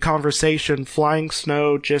of the conversation, Flying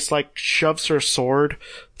Snow just like shoves her sword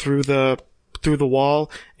through the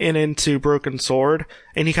wall and into Broken Sword,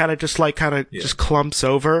 and he kind of just clumps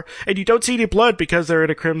over, and you don't see any blood because they're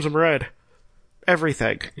in a crimson red.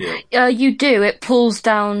 Everything. Yeah. You do. It pulls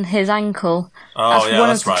down his ankle. Oh, that's one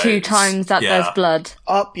of the two times that there's blood.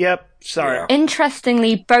 Oh, yep. Sorry. Yeah.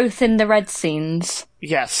 Interestingly, both in the red scenes.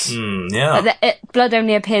 Yes. Yeah. Blood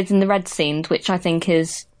only appears in the red scenes, which I think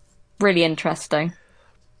is really interesting.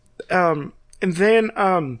 And then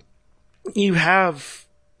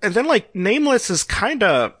like Nameless is kind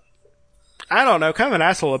of, I don't know, kind of an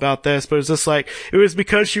asshole about this, but it's just like, it was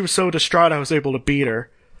because she was so distraught I was able to beat her.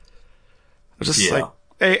 Just like,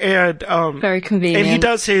 and very convenient. And he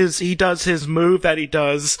does his move that he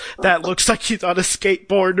does that looks like he's on a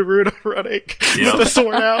skateboard, Naruto running with the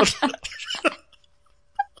sword out.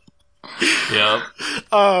 Yep.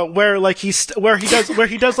 Where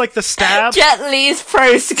he does like the stab. Jet Li's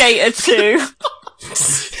Pro Skater 2.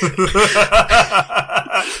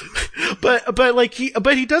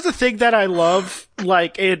 but he does a thing that I love,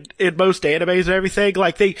 like in most animes and everything.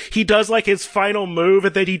 Like he does like his final move,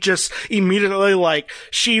 and then he just immediately like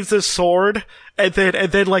sheathes his sword, and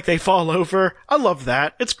then like they fall over. I love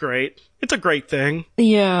that. It's great. It's a great thing.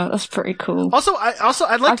 Yeah, that's pretty cool.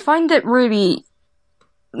 I find it really.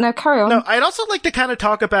 No, carry on. No, I'd also like to kind of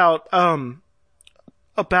talk about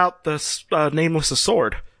this Nameless'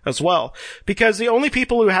 sword as well, because the only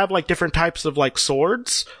people who have like different types of like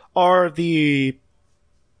swords are the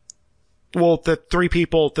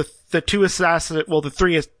two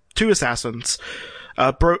assassins,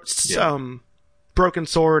 Broken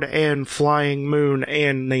Sword and Flying Moon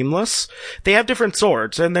and Nameless. They have different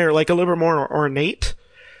swords, and they're like a little bit more ornate.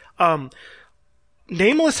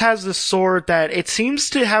 Nameless has this sword that it seems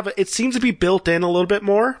to be built in a little bit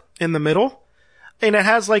more in the middle, and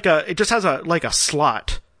it just has a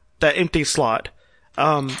slot, that empty slot,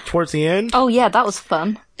 towards the end. Oh yeah, that was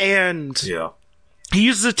fun. And he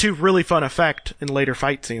uses it to really fun effect in later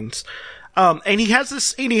fight scenes. And he has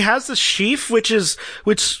this sheath, which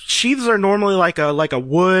sheaths are normally like a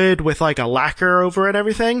wood with like a lacquer over it and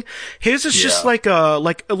everything. His is just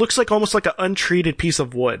it looks like almost like an untreated piece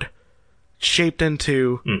of wood shaped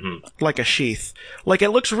into like a sheath. Like, it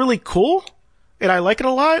looks really cool, and I like it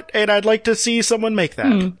a lot, and I'd like to see someone make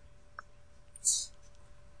that.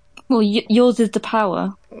 Well, yours is the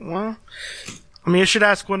power. Well, I mean, I should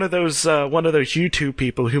ask one of those YouTube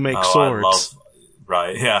people who make swords.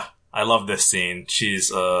 I love this scene.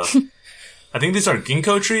 She's, I think these are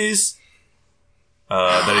ginkgo trees,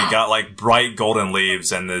 that he got like bright golden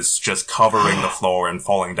leaves and is just covering the floor and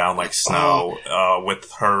falling down like snow, with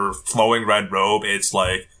her flowing red robe. It's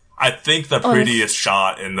like, I think the prettiest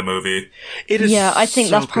shot in the movie. It is. Yeah, I think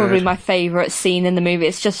so that's probably good. my favorite scene in the movie.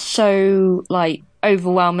 It's just so like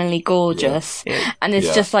overwhelmingly gorgeous, and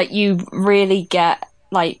it's just like you really get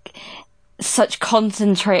like such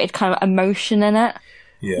concentrated kind of emotion in it.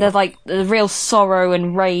 There's like the real sorrow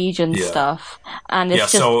and rage and stuff, and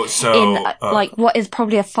it's just in like what is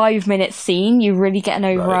probably a 5-minute scene. You really get an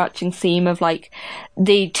overarching theme of like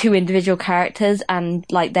the two individual characters and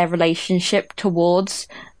like their relationship towards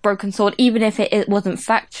Broken Sword. Even if it wasn't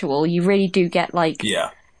factual, you really do get like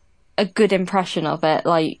a good impression of it,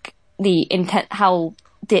 like the intent, how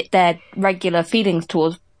their regular feelings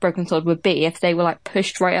towards Broken Sword would be if they were like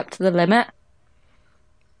pushed right up to the limit.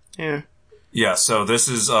 Yeah, so this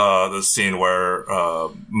is the scene where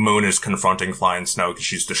Moon is confronting Flying Snow because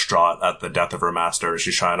she's distraught at the death of her master.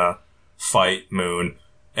 She's trying to fight Moon,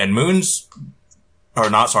 and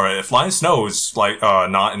Flying Snow is like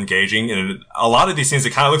not engaging. And a lot of these scenes,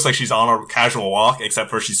 it kind of looks like she's on a casual walk, except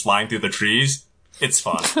for she's flying through the trees. It's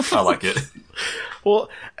fun. I like it.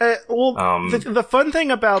 Well, the fun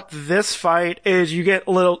thing about this fight is you get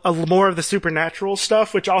a little more of the supernatural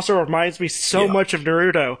stuff, which also reminds me so much of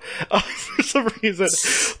Naruto for some reason.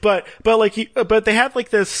 But they have like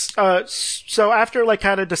this. So after like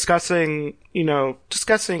kind of discussing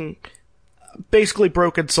basically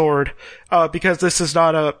Broken Sword, because this does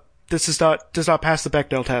not pass the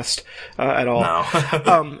Bechdel test at all.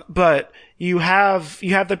 No. But you have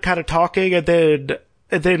them kind of talking, and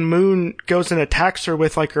then Moon goes and attacks her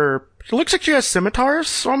with like her. It looks like she has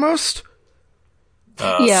scimitars almost.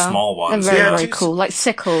 Small ones. And very cool, like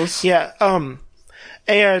sickles. Yeah.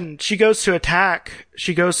 And she goes to attack,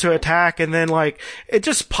 and then like it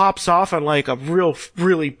just pops off in like a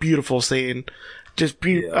really beautiful scene. Just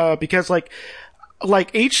because like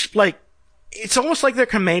each like it's almost like they're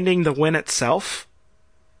commanding the wind itself.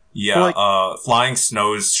 Yeah, like, Flying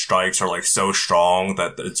Snow's strikes are like so strong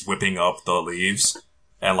that it's whipping up the leaves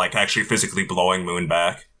and like actually physically blowing Moon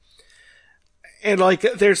back. And like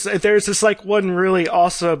there's this like one really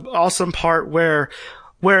awesome part where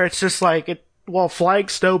it's just like Flying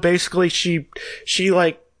Snow basically she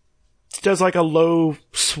like does like a low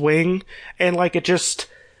swing and like it just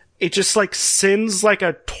like sends like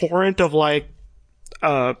a torrent of like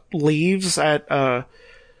leaves at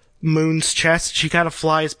Moon's chest. She kind of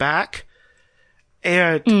flies back,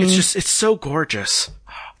 and it's so gorgeous.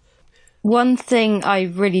 One thing I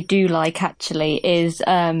really do like actually is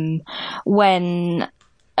when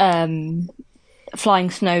Flying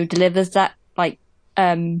Snow delivers that like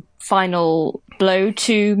final blow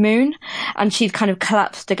to Moon, and she's kind of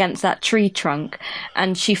collapsed against that tree trunk,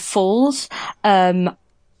 and she falls.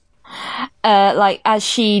 Like as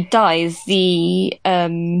she dies, the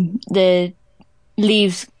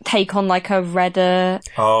leaves take on like a redder.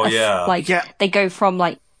 They go from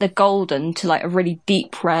like the golden to like a really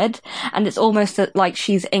deep red, and it's almost like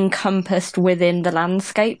she's encompassed within the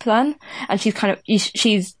landscape then, and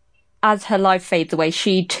she's as her life fades away,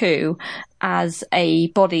 she too as a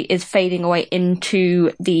body is fading away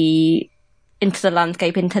into the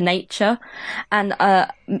landscape, into nature. And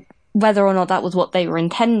whether or not that was what they were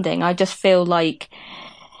intending, I just feel like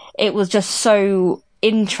it was just so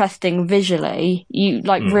interesting visually. You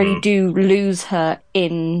like really do lose her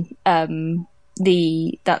in in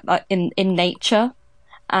nature,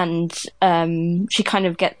 and she kind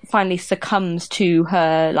of finally succumbs to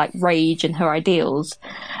her like rage and her ideals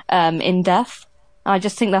in death. I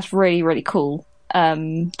just think that's really, really cool.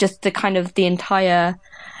 Just the kind of the entire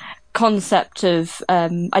concept of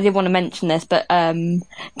I did want to mention this, but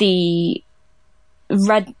this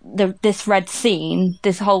red scene,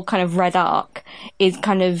 this whole kind of red arc is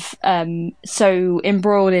kind of so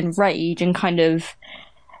embroiled in rage and kind of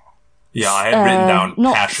I had written down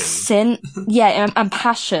not passion. Sin, and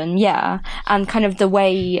passion, and kind of the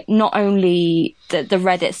way not only the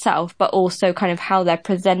red itself, but also kind of how they're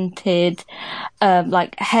presented.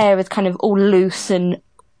 Like hair is kind of all loose and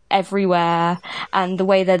everywhere, and the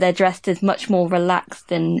way that they're dressed is much more relaxed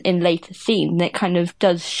than in later scenes. And it kind of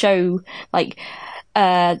does show like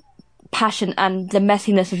passion and the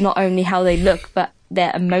messiness of not only how they look, but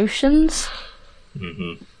their emotions.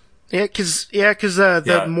 Mm-hmm. Yeah, cause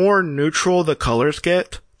the more neutral the colors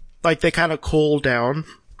get, like they kind of cool down,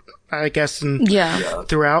 I guess,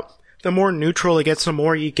 throughout. The more neutral it gets, the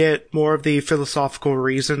more you get more of the philosophical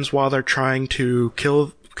reasons while they're trying to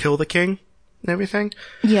kill the king and everything.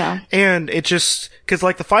 Yeah. And it just, cause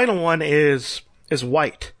like the final one is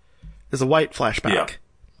white. Is a white flashback.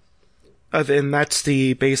 Yeah. And that's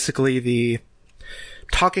basically the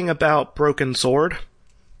talking about Broken Sword.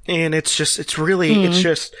 And it's just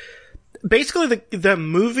basically the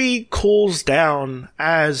movie cools down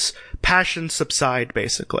as passions subside,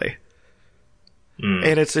 basically.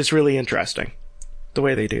 And it's really interesting the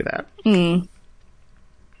way they do that.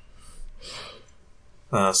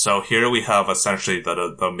 So here we have essentially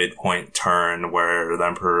the midpoint turn where the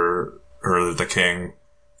emperor or the king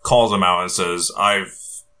calls him out and says, "I've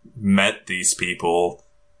met these people.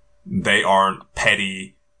 They aren't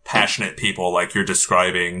petty, passionate people like you're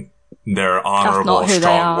describing. They're honorable,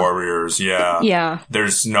 strong warriors. Yeah.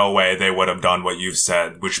 There's no way they would have done what you've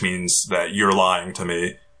said, which means that you're lying to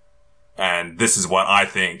me. And this is what I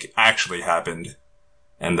think actually happened."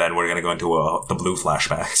 And then we're going to go into the blue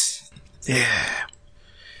flashbacks. Yeah.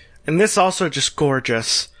 And this also just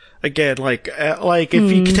gorgeous. Again, like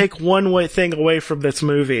if you could take one thing away from this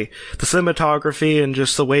movie, the cinematography and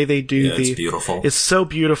just the way they do it's beautiful. It's so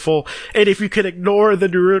beautiful. And if you could ignore the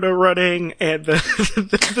Naruto running and the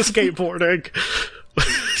skateboarding,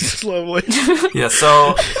 it's lovely. Yeah,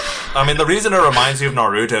 so, I mean, the reason it reminds you of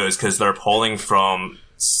Naruto is because they're pulling from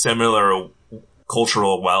similar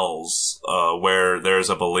cultural wells, where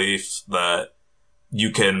there's a belief that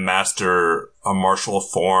you can master a martial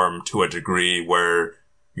form to a degree where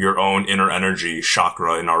your own inner energy,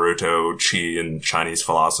 chakra in Naruto, chi in Chinese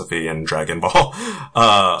philosophy, and Dragon Ball,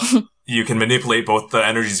 you can manipulate both the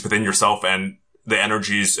energies within yourself and the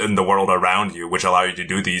energies in the world around you, which allow you to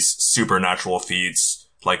do these supernatural feats,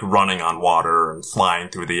 like running on water and flying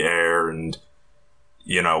through the air and,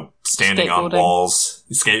 standing on walls,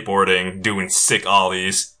 skateboarding, doing sick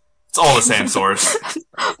ollies. It's all the same source.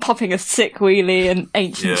 Popping a sick wheelie in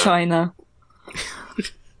ancient China.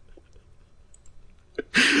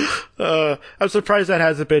 I'm surprised that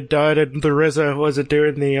hasn't been done, and the RZA wasn't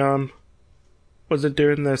doing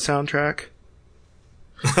the soundtrack.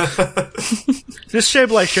 This shame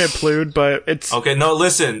like Shamploon, but it's okay. No,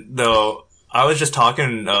 listen though. I was just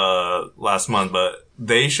talking last month, but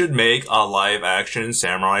they should make a live action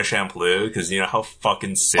Samurai Champloo, because you know how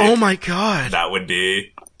fucking sick. Oh my god, that would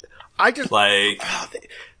be. I just like.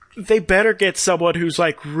 They better get someone who's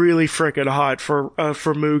like really freaking hot for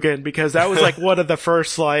Mugen, because that was like one of the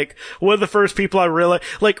first people I really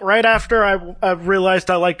like. Right after I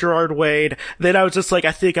realized I liked Gerard Way, then I was just like,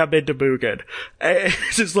 I think I'm into Mugen.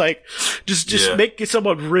 It's just like, just make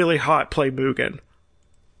someone really hot play Mugen.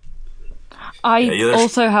 I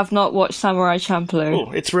also have not watched Samurai Champloo.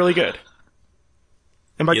 Oh, it's really good.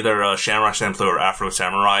 Either Samurai Champloo or Afro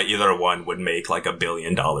Samurai, either one would make like $1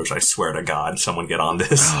 billion. I swear to God, someone get on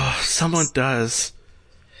this. Oh, someone does.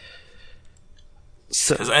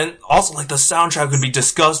 And also, like, the soundtrack would be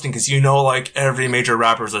disgusting, because you know, like, every major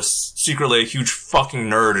rapper is secretly a huge fucking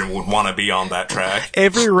nerd and would want to be on that track.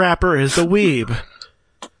 Every rapper is a weeb.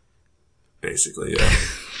 Basically, yeah.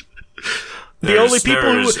 The only people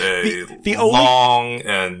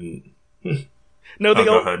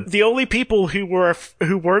the only people who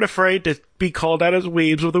weren't afraid to be called out as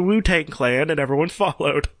weebs were the Wu-Tang Clan, and everyone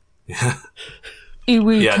followed. Yeah.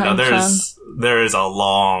 There is a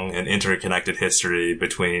long and interconnected history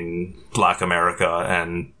between Black America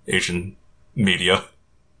and Asian media.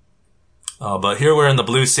 But here we're in the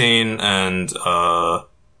blue scene, and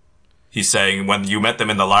he's saying when you met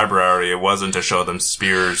them in the library, it wasn't to show them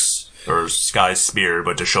spears or Sky's spear,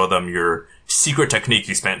 but to show them your secret technique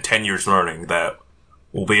you spent 10 years learning that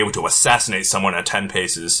will be able to assassinate someone at 10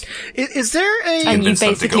 paces. Is there a... And you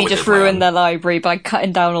basically just ruined their library by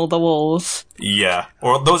cutting down all the walls. Yeah.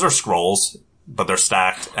 Or those are scrolls, but they're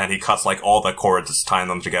stacked, and he cuts like all the cords tying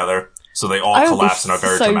them together, so they all collapse in a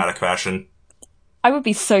very dramatic fashion. I would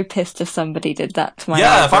be so pissed if somebody did that to my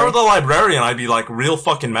library. If I were the librarian, I'd be like real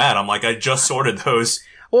fucking mad. I'm like, I just sorted those.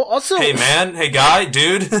 Well, also... Hey man, hey guy,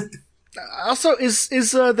 dude. Also, is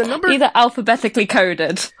the number... Either alphabetically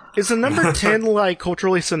coded. Is the number 10, like,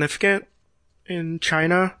 culturally significant in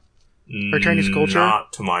China? Or Chinese culture?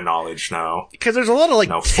 Not to my knowledge, no. Because there's a lot of, like,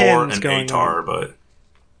 10s 4 and going 8 on. are,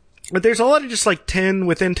 But there's a lot of just, like, 10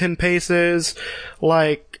 within 10 paces.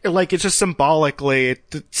 Like, it's just symbolically.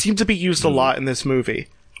 It seems to be used a lot in this movie.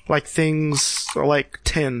 Like, things like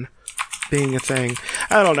 10 being a thing.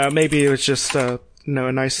 I don't know, maybe it was just, a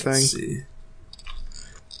nice thing. Let's see.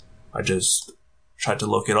 I just tried to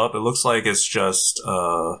look it up. It looks like it's just,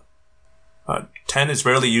 10 is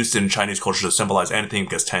rarely used in Chinese culture to symbolize anything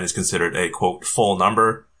because 10 is considered a, quote, full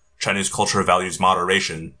number. Chinese culture values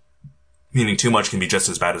moderation, meaning too much can be just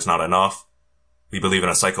as bad as not enough. We believe in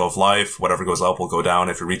a cycle of life. Whatever goes up will go down.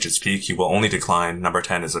 If it reaches peak, you will only decline. Number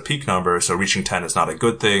 10 is a peak number, so reaching 10 is not a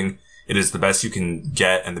good thing. It is the best you can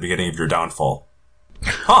get and the beginning of your downfall.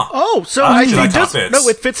 Huh. Oh, so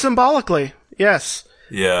it fits symbolically. Yes.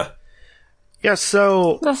 Yeah. Yeah,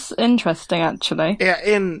 so... That's interesting, actually. Yeah,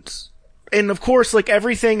 and of course, like,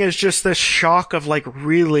 everything is just this shock of, like,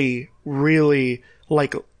 really, really,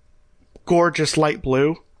 like, gorgeous light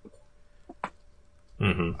blue.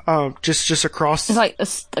 Mm-hmm. Just across... It's like,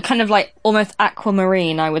 a kind of like, almost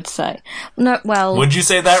aquamarine, I would say. No, well... Would you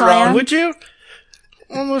say that, cyan? Ron? Would you?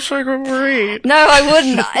 Almost aquamarine. No, I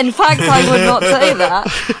wouldn't. In fact, I would not say that.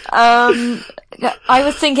 I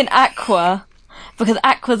was thinking aqua, because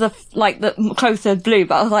aqua's like the closest blue,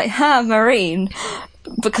 but I was like, marine,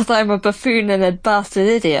 because I'm a buffoon and a bastard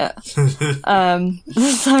idiot. So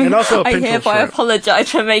and also I hereby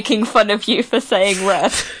apologise for making fun of you for saying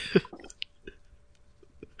red.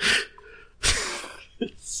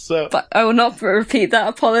 But I will not repeat that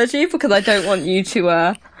apology because I don't want you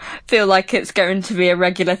to feel like it's going to be a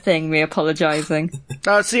regular thing, me apologising.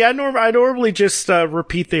 See, I normally just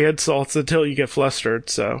repeat the insults until you get flustered,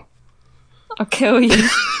 so... I'll kill you.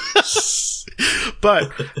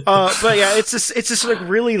 but yeah, it's this like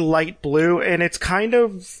really light blue, and it's kind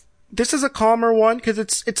of... This is a calmer one, because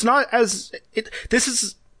it's not as... This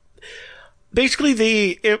is...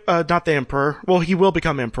 Basically not the Emperor, well, he will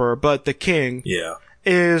become Emperor, but the King... Yeah.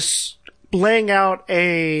 Is laying out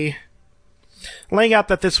that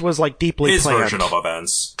this was like deeply his planned. version of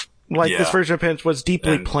events. This version of events was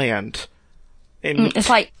deeply planned. And it's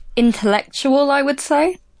like intellectual, I would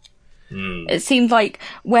say. It seemed like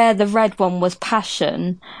where the red one was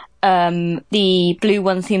passion, the blue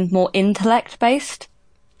one seemed more intellect based.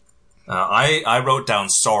 I wrote down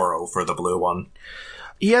sorrow for the blue one.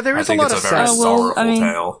 Yeah, there is a lot of very sorrowful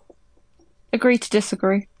tale. Agree to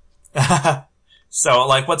disagree. So,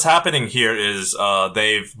 like, what's happening here is,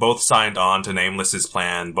 they've both signed on to Nameless's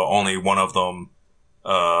plan, but only one of them,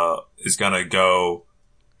 is gonna go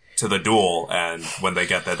to the duel, and when they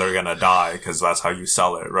get there, they're gonna die, because that's how you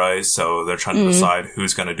sell it, right? So they're trying to decide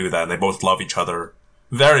who's gonna do that, and they both love each other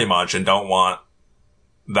very much and don't want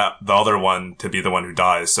that the other one to be the one who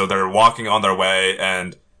dies. So they're walking on their way,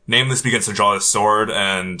 and Nameless begins to draw his sword,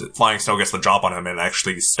 and Flying Snow gets the drop on him and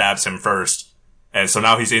actually stabs him first. And so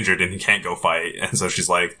now he's injured and he can't go fight. And so she's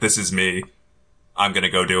like, this is me. I'm gonna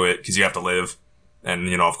go do it because you have to live. And,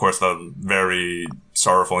 you know, of course, the very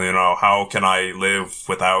sorrowful, you know, how can I live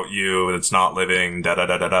without you? It's not living,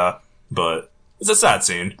 da-da-da-da-da. But it's a sad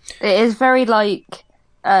scene. It is very, like,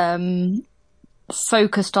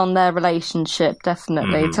 focused on their relationship,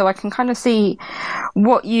 definitely. Mm-hmm. So I can kind of see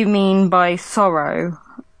what you mean by sorrow.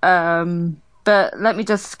 But let me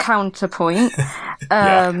just counterpoint.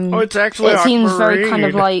 It's actually it seems very kind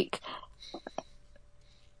of like,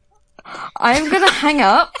 I'm gonna hang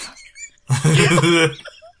up.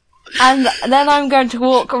 And then I'm going to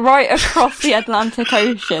walk right across the Atlantic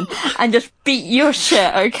Ocean and just beat your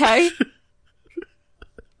shit, okay?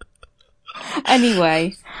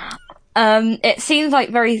 Anyway, it seems like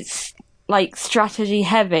very, like, strategy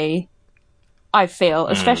heavy, I feel,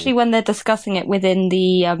 especially when they're discussing it within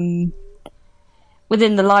the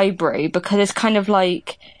library, because it's kind of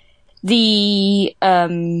like my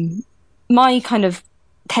kind of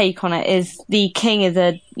take on it is the king is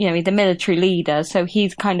the military leader, so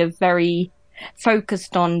he's kind of very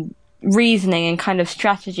focused on reasoning and kind of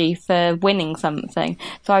strategy for winning something.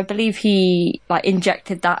 So I believe he like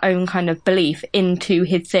injected that own kind of belief into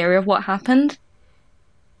his theory of what happened.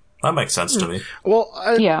 That makes sense to me.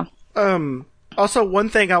 Well, yeah. Also, one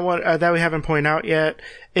thing I want that we haven't pointed out yet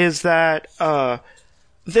is that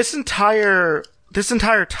this entire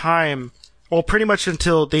time, well, pretty much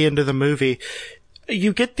until the end of the movie,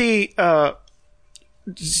 you get the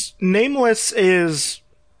Nameless is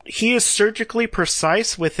surgically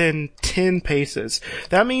precise within 10 paces.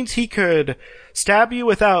 That means he could stab you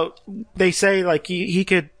without, they say, like, he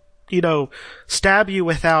could, stab you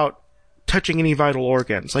without touching any vital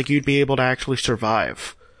organs. Like, you'd be able to actually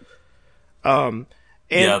survive.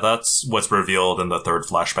 Yeah, that's what's revealed in the third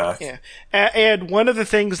flashback. Yeah. And one of the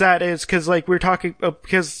things that is, cause like we're talking,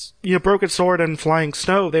 because, Broken Sword and Flying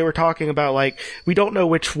Snow, they were talking about like, we don't know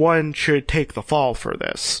which one should take the fall for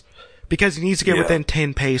this. Because he needs to get within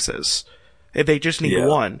 10 paces. They just need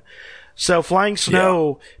one. So Flying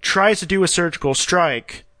Snow tries to do a surgical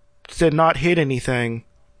strike to not hit anything,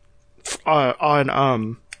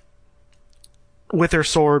 on, with her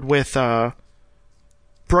sword with,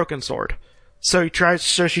 Broken Sword. So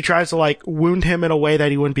she tries to like wound him in a way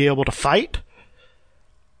that he wouldn't be able to fight,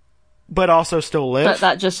 but also still live. But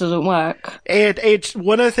that just doesn't work. And it's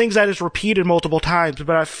one of the things that is repeated multiple times,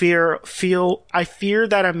 but I fear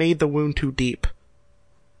that I made the wound too deep.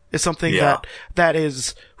 It's something that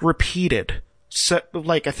is repeated. So,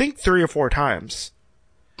 like, I think 3 or 4 times.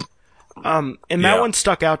 And that one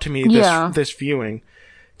stuck out to me this viewing.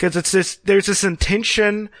 Cause there's this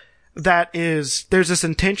intention that you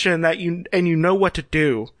know what to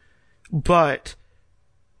do, but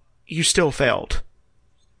you still failed.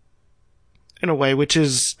 In a way, which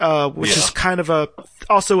is kind of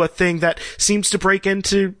also a thing that seems to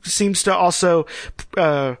also,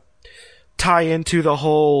 tie into the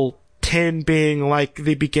whole 10 being like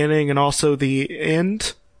the beginning and also the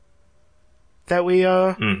end that we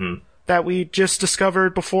just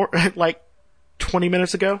discovered before, like 20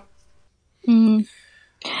 minutes ago. Mm.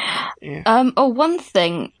 Yeah. One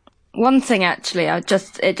thing actually, it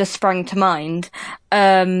just sprang to mind.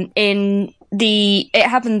 It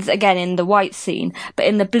happens again in the white scene, but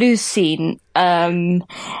in the blue scene,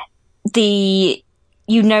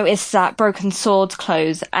 you notice that Broken Sword's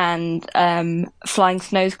clothes and Flying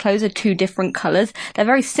Snow's clothes are 2 different colours. They're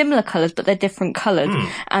very similar colours, but they're different colours.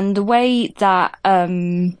 And the way that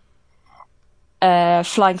Flying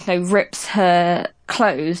Snow rips her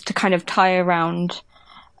clothes to kind of tie around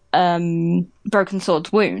Broken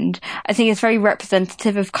Sword's wound, I think it's very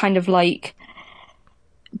representative of kind of like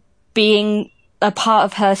being a part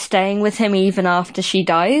of her staying with him even after she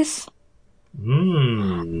dies.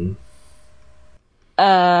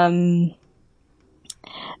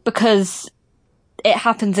 Because it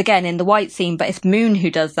happens again in the white scene, but it's Moon who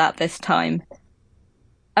does that this time.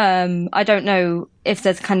 I don't know if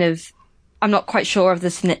there's I'm not quite sure of the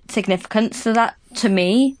significance of that to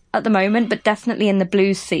me at the moment, but definitely in the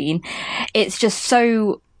blue scene, it's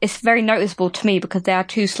very noticeable to me because they are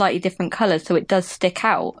 2 slightly different colours, so it does stick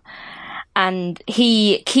out. And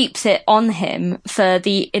he keeps it on him for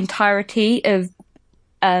the entirety of,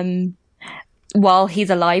 while he's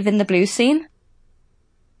alive in the blue scene.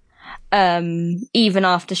 Even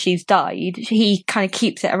after she's died, he kind of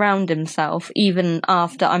keeps it around himself, even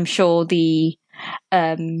after I'm sure the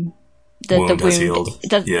wound has healed.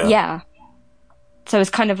 Yeah. So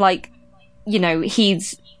it's kind of like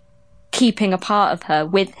he's keeping a part of her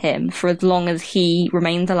with him for as long as he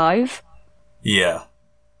remains alive. Yeah.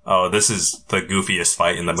 Oh, this is the goofiest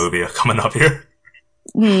fight in the movie coming up here.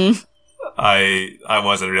 I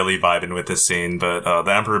wasn't really vibing with this scene, but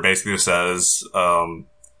the Emperor basically says,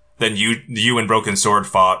 then you and Broken Sword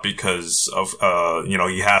fought because of,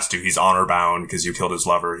 he has to. He's honor bound because you killed his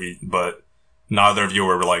lover. But neither of you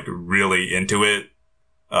were like really into it.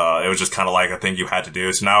 It was just kind of like a thing you had to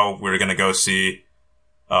do. So now we're gonna go see.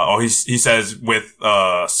 He says with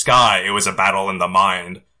Sky, it was a battle in the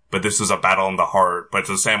mind, but this was a battle in the heart. But it's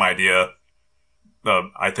the same idea,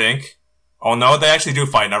 I think. Oh no, they actually do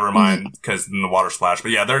fight. Never mind, because in the water splash.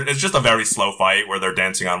 But yeah, it's just a very slow fight where they're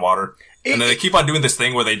dancing on water, and then they keep on doing this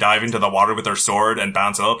thing where they dive into the water with their sword and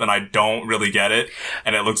bounce up, and I don't really get it,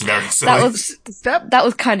 and it looks very silly. That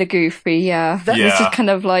was kind of goofy, yeah. It was just kind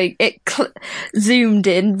of like it zoomed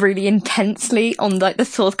in really intensely on like the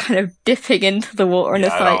sword kind of dipping into the water, and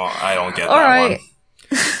I don't get all that right.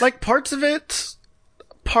 one. Like parts of it,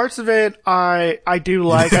 I do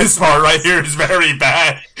like. This part right here is very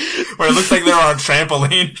bad, where it looks like they're on a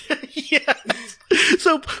trampoline. Yeah.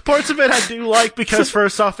 So parts of it I do like because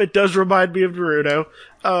first off, it does remind me of Naruto.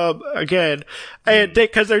 Again, and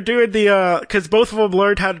because they're doing because both of them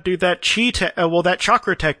learned how to do that that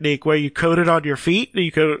chakra technique where you code it on your feet.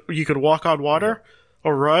 You could walk on water,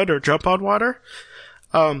 or run, or jump on water.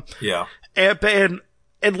 Yeah.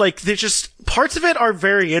 And like, they just, parts of it are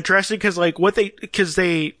very interesting because like because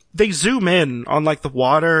they zoom in on like the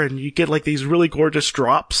water and you get like these really gorgeous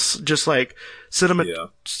drops, just like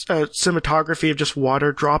cinematography of just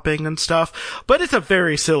water dropping and stuff. But it's a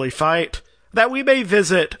very silly fight that we may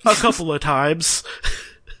visit a couple of times.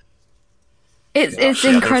 It's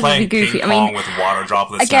incredibly goofy. Ping pong with water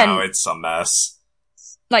droplets again, now, it's a mess.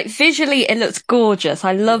 Like, visually, it looks gorgeous.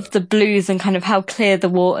 I love the blues and kind of how clear the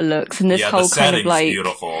water looks, and this whole kind of like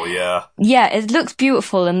beautiful. Yeah, it looks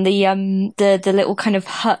beautiful, and the little kind of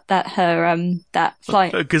hut that her that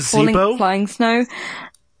gazebo, flying snow.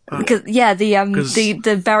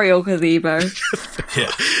 The burial gazebo.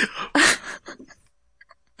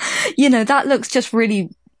 Yeah. That looks just really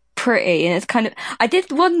pretty, and it's kind of. I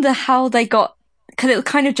did wonder how they got. Because it was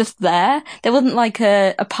kind of just there. There wasn't like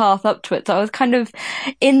a path up to it. So I was kind of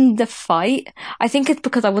in the fight. I think it's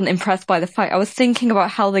because I wasn't impressed by the fight. I was thinking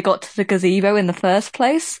about how they got to the gazebo in the first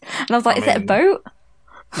place. And I was like, is it a boat?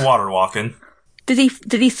 Water walking. Did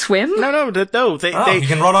he swim? No. He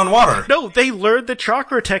can run on water. No, they learned the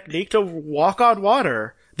chakra technique to walk on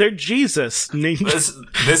water. They're Jesus. This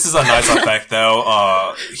is a nice effect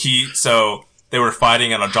though. They were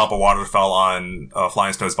fighting and a drop of water fell on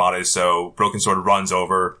Flying Snow's body, so Broken Sword runs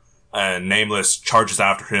over and Nameless charges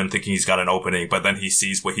after him thinking he's got an opening, but then he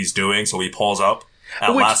sees what he's doing, so he pulls up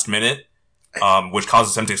at last minute, which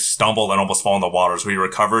causes him to stumble and almost fall in the water. So he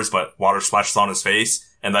recovers, but water splashes on his face,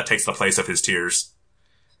 and that takes the place of his tears.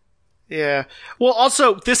 Yeah. Well,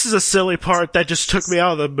 also, this is a silly part that just took me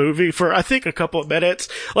out of the movie for, I think, a couple of minutes.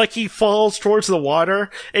 Like, he falls towards the water,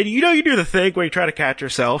 and you do the thing where you try to catch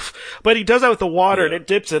yourself, but he does that with the water, and it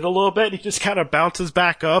dips in a little bit, and he just kind of bounces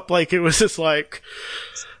back up like it was just like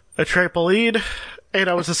a trampoline, and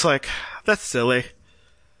I was just like, that's silly.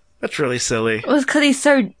 That's really silly. It was because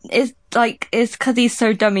it's because he's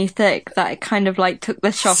so dummy thick that it kind of like took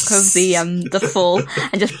the shock of the fall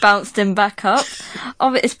and just bounced him back up.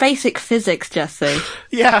 Oh, it's basic physics, Jesse.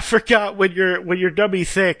 Yeah, I forgot when you're dummy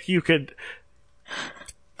thick, you could.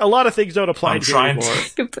 A lot of things don't apply to you anymore.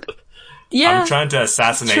 Yeah, I'm trying to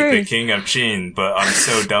assassinate the king of Qin, but I'm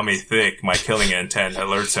so dummy thick, my killing intent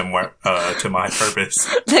alerts him to my purpose.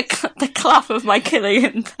 The clap of my killing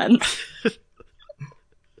intent.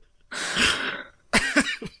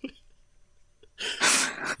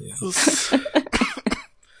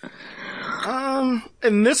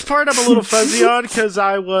 In this part I'm a little fuzzy on because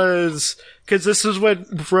this is when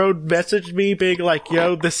Road messaged me being like,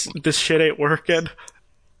 yo, this shit ain't working.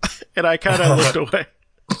 And I kind of looked away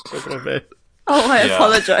for a bit. Oh, I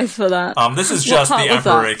apologize for that. This is just the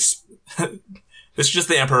Emperor this is just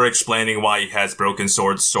the Emperor explaining why he has Broken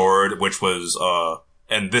Sword's sword, which was,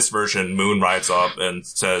 in this version, Moon rides up and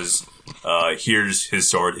says, here's his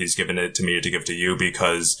sword, he's given it to me to give to you,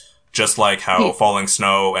 because just like how Falling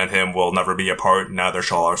Snow and him will never be apart, now they're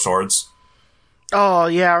shall our swords. Oh,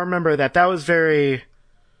 yeah, I remember that. That was very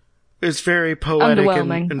poetic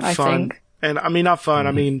and fun. I think. And, I mean, not fun,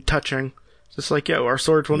 I mean, touching. Just like, yo, our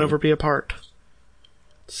swords will never be apart.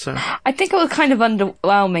 So. I think it was kind of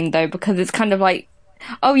underwhelming, though, because it's kind of like,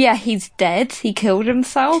 oh yeah, he's dead, he killed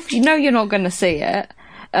himself. You know you're not going to see it.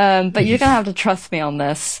 But you're going to have to trust me on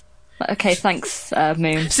this. Okay, thanks,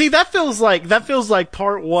 Moon. See, that feels like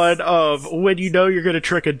part one of when you know you're gonna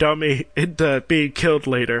trick a dummy into being killed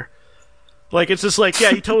later. Like, it's just like,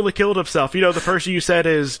 yeah, he totally killed himself. You know, the person you said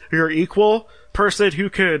is your equal person who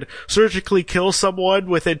could surgically kill someone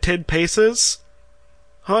within 10 paces.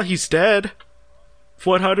 Huh, he's dead.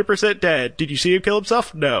 100% dead. Did you see him kill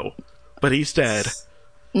himself? No. But he's dead.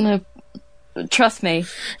 No. Trust me.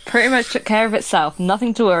 Pretty much took care of itself.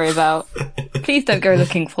 Nothing to worry about. Please don't go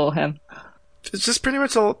looking for him. Is this pretty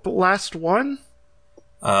much the last one?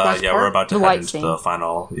 Yeah, we're about to The head white into scene. the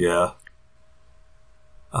final, yeah.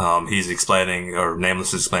 He's explaining, or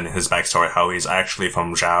Nameless is explaining his backstory, how he's actually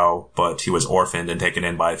from Zhao, but he was orphaned and taken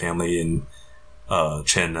in by a family in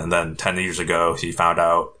Qin, and then 10 years ago he found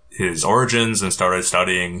out his origins and started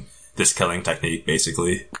studying this killing technique,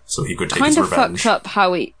 basically, so he could take his revenge.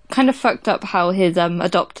 Kind of fucked up how his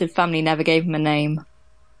adopted family never gave him a name.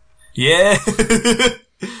 Yeah!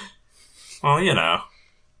 Well, you know.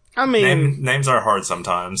 I mean... Names are hard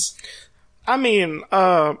sometimes. I mean,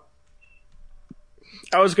 I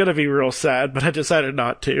was gonna be real sad, but I decided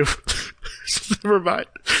not to. Never mind.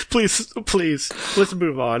 Please, let's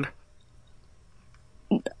move on.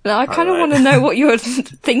 I kind of want to know what you're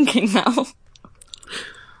thinking now.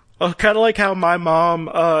 Oh, kind of like how my mom,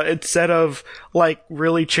 instead of, like,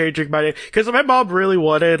 really changing my name, because my mom really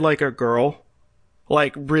wanted, like, a girl,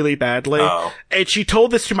 like, really badly, and she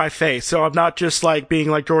told this to my face, so I'm not just, like, being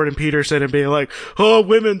like Jordan Peterson and being like, oh,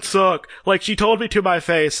 women suck. Like, she told me to my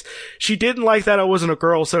face. She didn't like that I wasn't a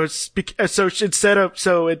girl, because I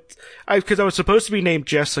was supposed to be named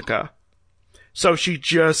Jessica. So she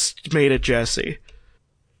just made it Jessie.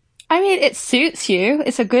 I mean, it suits you.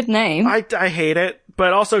 It's a good name. I hate it,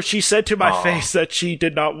 but also she said to my face that she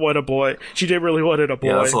did not want a boy. She didn't really want a boy.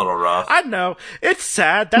 Yeah, that's a little rough. I know. It's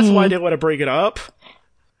sad. That's why I didn't want to bring it up.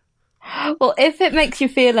 Well, if it makes you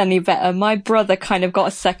feel any better, my brother kind of got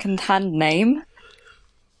a second-hand name.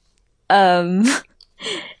 If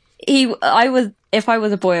I was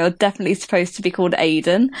a boy, I was definitely supposed to be called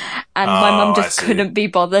Aiden, and my mum just couldn't be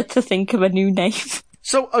bothered to think of a new name.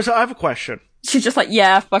 So I have a question. She's just like,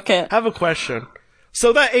 yeah, fuck it. I have a question.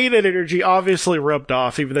 So that Aiden energy obviously rubbed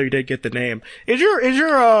off, even though you did get the name. Is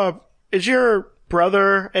your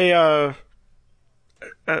brother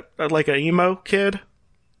like a emo kid?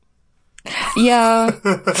 Yeah.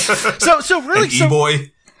 So really, An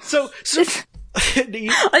e-boy? So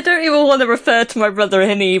I don't even want to refer to my brother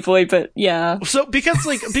as an e-boy, but yeah. So because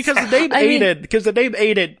the name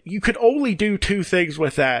Aiden, you could only do two things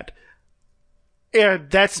with that.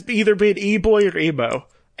 And that's either being e-boy or emo.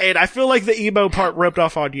 And I feel like the emo part rubbed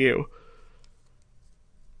off on you.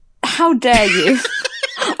 How dare you?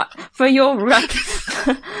 For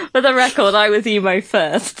the record, I was emo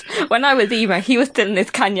first. When I was emo, he was still in his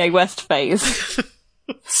Kanye West phase.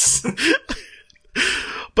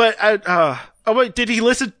 But wait, did you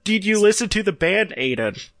listen to the band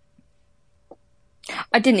Aiden?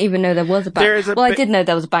 I didn't even know there was a band. I did know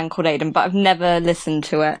there was a band called Aiden, but I've never listened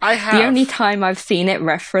to it. I have. The only time I've seen it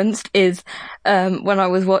referenced is when I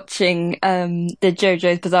was watching the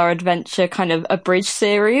JoJo's Bizarre Adventure kind of abridged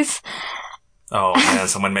series. Oh man,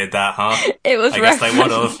 someone made that, huh? It was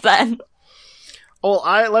referenced then. Well,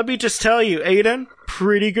 let me just tell you, Aiden,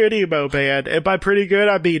 pretty good emo band. And by pretty good,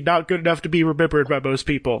 I mean not good enough to be remembered by most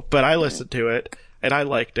people. But I listened to it, and I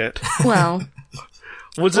liked it. Well...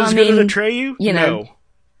 Was it as good as Atreyu? You know. No.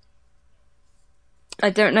 I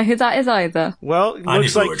don't know who that is either. Well,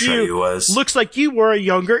 looks like you were a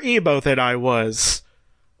younger emo than I was.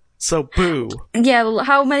 So, boo. Yeah, well,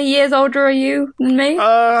 how many years older are you than me?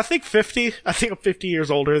 I think 50. I think I'm 50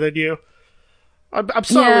 years older than you. I'm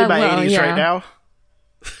solidly in my 80s right now.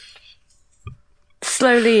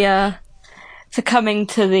 Slowly, succumbing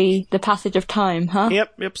to the passage of time, huh?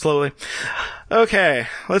 Yep, slowly. Okay,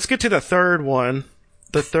 let's get to the third one.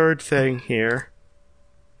 The third thing here.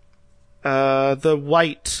 The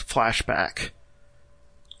white flashback.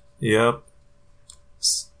 Yep.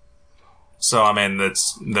 So, I mean,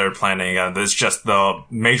 they're planning, it's just the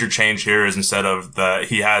major change here is instead of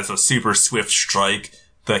he has a super swift strike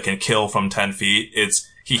that can kill from 10 feet,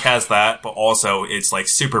 he has that, but also it's like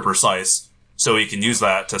super precise. So he can use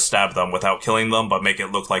that to stab them without killing them, but make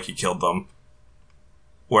it look like he killed them.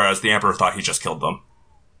 Whereas the Emperor thought he just killed them.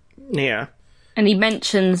 Yeah. And he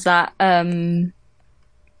mentions that,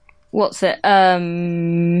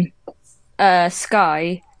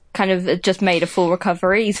 Sky kind of just made a full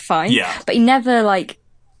recovery. He's fine. Yeah. But he never,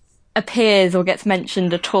 appears or gets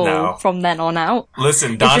mentioned at all from then on out.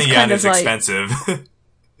 Listen, Donnie Yen is expensive.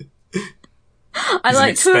 I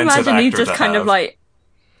like to imagine he's just kind of I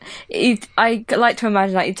like to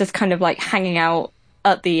imagine that he's just kind of hanging out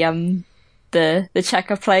at the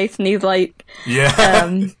checker place, and he's like,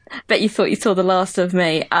 bet you thought you saw the last of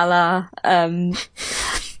me, a la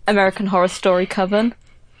American Horror Story Coven.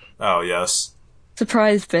 Oh yes.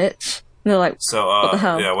 Surprise, bitch. And they're like, so what the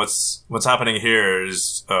hell? Yeah, what's happening here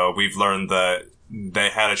is we've learned that they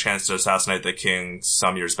had a chance to assassinate the king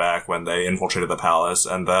some years back when they infiltrated the palace,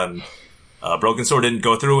 and then Broken Sword didn't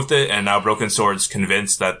go through with it, and now Broken Sword's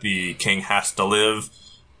convinced that the king has to live,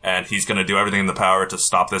 and he's going to do everything in the power to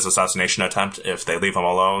stop this assassination attempt if they leave him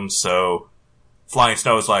alone. So Flying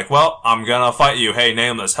Snow's like, well, I'm going to fight you. Hey,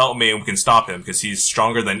 Nameless, help me, and we can stop him, because he's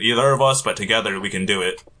stronger than either of us, but together we can do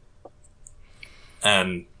it.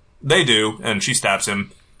 And they do, and she stabs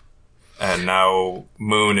him. And now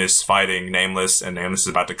Moon is fighting Nameless, and Nameless is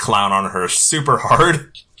about to clown on her super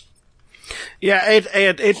hard. Yeah,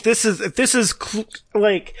 this is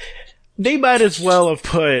like, they might as well have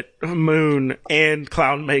put Moon in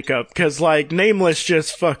clown makeup, because, like, Nameless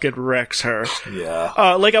just fucking wrecks her. Yeah.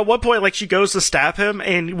 Like, at one point, like, she goes to stab him,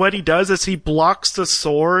 and what he does is he blocks the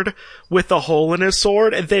sword with the hole in his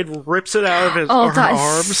sword, and then rips it out of her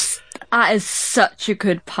arms. That is such a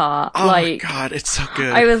good part. Oh like, my god, it's so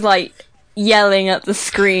good. I was, like, yelling at the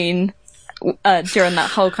screen during that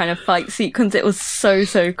whole kind of fight sequence. It was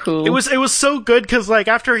so cool. It was so good because, like,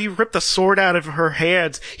 after he ripped the sword out of her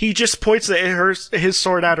hands, he just points his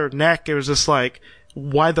sword at her neck. It was just like,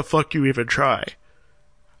 why the fuck you even try?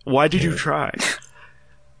 Why did you try?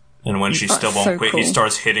 And when she still won't quit, he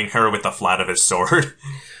starts hitting her with the flat of his sword.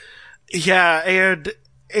 Yeah, and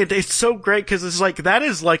it's so great because it's like, that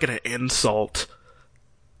is like an insult.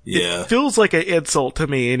 Yeah. It feels like an insult to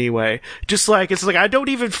me anyway. Just like, it's like, I don't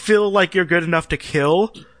even feel like you're good enough to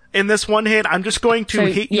kill in this one hit. I'm just going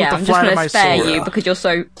to hit you with the flat of my sword. I'm just going to spare you because you're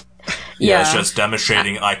so... Yeah, it's just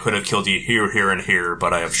demonstrating I could have killed you here, and here,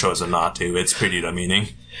 but I have chosen not to. It's pretty demeaning.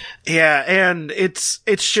 Yeah, and it's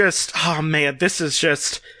just, oh man, this is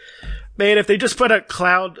just... Man, if they just put her in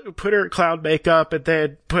clown makeup and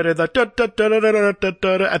then put in the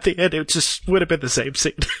da-da-da-da-da-da-da at the end, it just would have been the same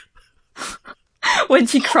scene. When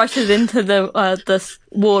she crushes into the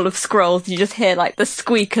wall of scrolls, you just hear, like, the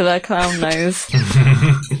squeak of her clown nose.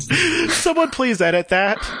 Someone please edit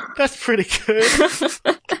that. That's pretty good.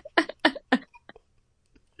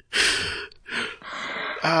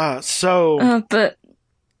 But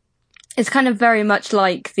it's kind of very much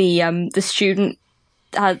like the student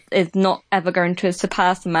is not ever going to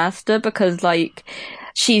surpass the master because, like,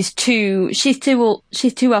 she's too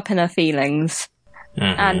up in her feelings.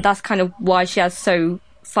 Mm-hmm. And that's kind of why she has so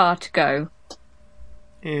far to go.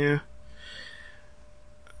 Yeah.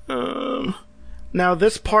 Now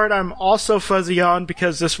this part I'm also fuzzy on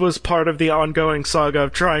because this was part of the ongoing saga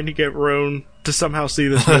of trying to get Roan to somehow see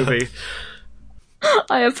this movie.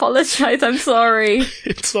 I apologize, I'm sorry.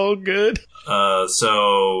 It's all good.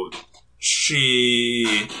 So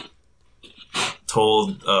she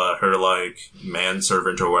told her, like,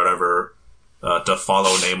 manservant or whatever to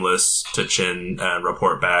follow Nameless to Chin and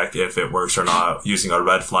report back if it works or not, using a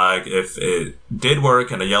red flag if it did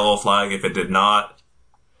work and a yellow flag if it did not.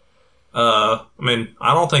 I mean,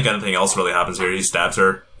 I don't think anything else really happens here. He stabs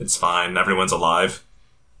her. It's fine. Everyone's alive.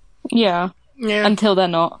 Yeah. Until they're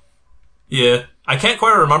not. Yeah. I can't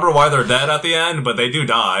quite remember why they're dead at the end, but they do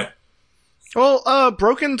die. Well,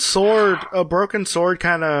 Broken Sword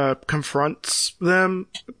kind of confronts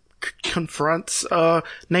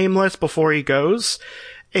Nameless before he goes,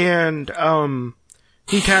 and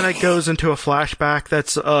he kind of goes into a flashback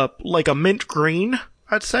that's like a mint green,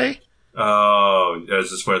 I'd say. Oh,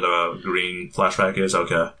 is this where the green flashback is?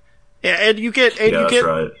 Okay. Yeah, and you get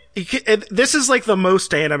right. This is like the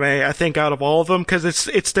most anime I think out of all of them because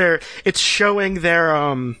it's showing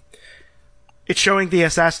the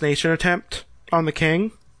assassination attempt on the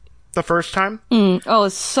king the first time. Oh,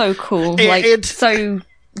 it's so cool! It's so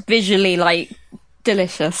visually, like,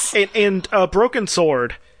 delicious. And Broken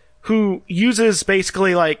Sword, who uses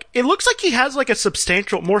basically, like, it looks like he has like a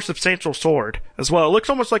more substantial sword as well. It looks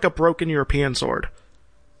almost like a broken European sword.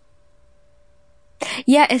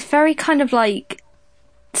 Yeah, it's very kind of like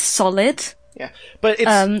solid. Yeah, but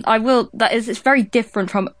it's it's very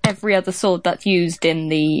different from every other sword that's used in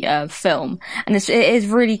the film, and it is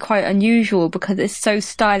really quite unusual because it's so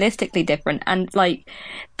stylistically different, and like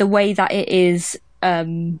the way that it is,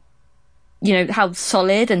 how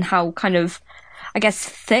solid and how kind of, I guess,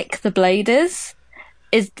 thick the blade is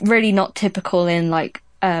really not typical in like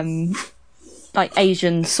Asian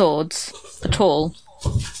swords at all.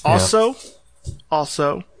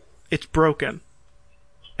 Also, it's broken.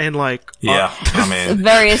 And like... Yeah, I mean... A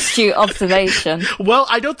very astute observation. Well,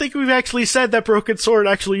 I don't think we've actually said that Broken Sword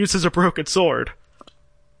actually uses a broken sword.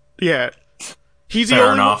 Yeah. He's the Fair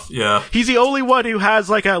only enough, one, yeah. He's the only one who has,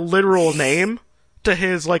 like, a literal name to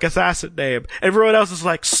his, like, assassin name. Everyone else is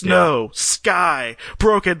like Snow, Sky,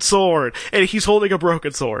 Broken Sword, and he's holding a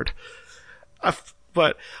broken sword.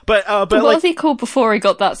 But what like, was he called before he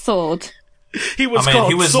got that sword? He was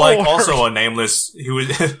Sword. Like also a nameless. He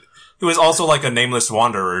was also like a nameless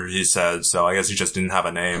wanderer. He said so. I guess he just didn't have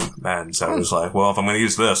a name, and so it was like, well, if I'm going to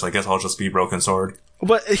use this, I guess I'll just be Broken Sword.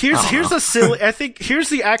 But here's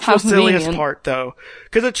the actual silliest part though,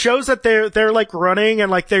 because it shows that they're like running and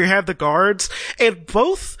like they have the guards, and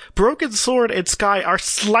both Broken Sword and Sky are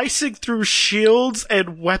slicing through shields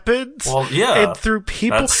and weapons. Well, yeah, and through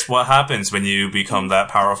people. That's what happens when you become that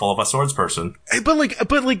powerful of a swords person. But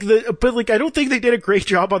I don't think they did a great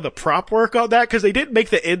job on the prop work on that, because they didn't make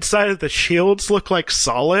the inside of the shields look like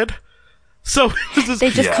solid. So they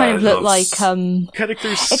just kind of look like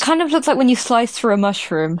it kind of looks like when you slice through a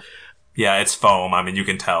mushroom. Yeah, it's foam. I mean, you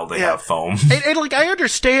can tell they have foam. And like, I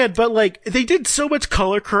understand, but like, they did so much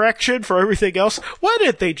color correction for everything else. Why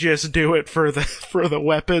didn't they just do it for the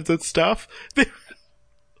weapons and stuff? But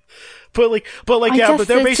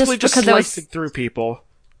they're basically just slicing through people.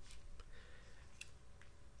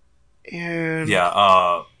 And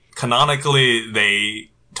canonically, they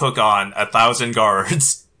took on 1,000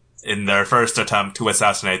 guards in their first attempt to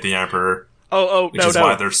assassinate the Emperor. Which is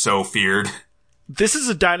why they're so feared. This is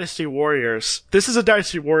a Dynasty Warriors.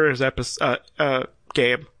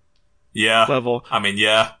 Game. Yeah. Level. I mean,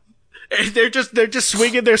 yeah. They're just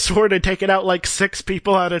swinging their sword and taking out like 6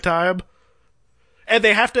 people at a time. And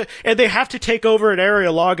they have to take over an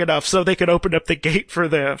area long enough so they can open up the gate for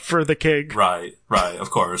the king. Right,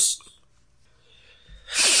 of course.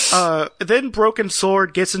 Then Broken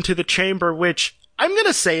Sword gets into the chamber, which, I'm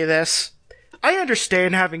gonna say this, I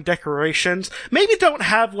understand having decorations. Maybe don't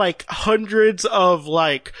have like hundreds of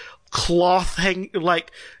like cloth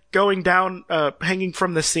going down, hanging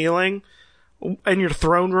from the ceiling in your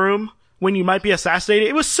throne room when you might be assassinated.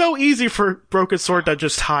 It was so easy for Broken Sword to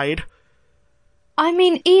just hide. I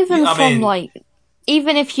mean, even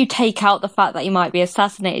if you take out the fact that you might be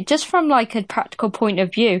assassinated, just from like a practical point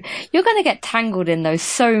of view, you're going to get tangled in those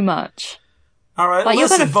so much. All right, like,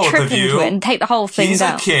 listen, you're going to trip into it and take the whole thing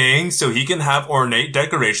down. He's a king, so he can have ornate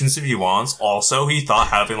decorations if he wants. Also, he thought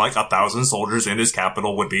having like 1,000 soldiers in his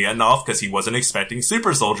capital would be enough because he wasn't expecting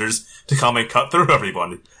super soldiers to come and cut through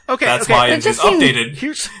everyone. That's why in his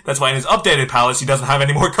updated palace he doesn't have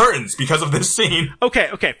any more curtains because of this scene.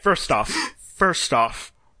 Okay. First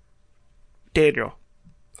off, Daniel.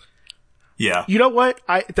 Yeah. You know what?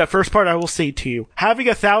 The first part I will say to you: having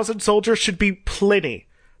 1,000 soldiers should be plenty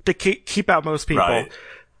to keep out most people. Right.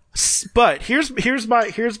 But here's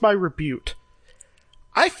my rebuke.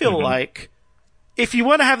 I feel like if you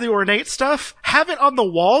want to have the ornate stuff, have it on the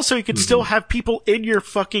wall so you can still have people in your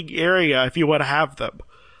fucking area if you want to have them.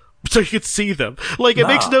 So you can see them. Like, it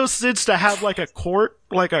makes no sense to have like a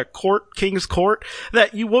king's court,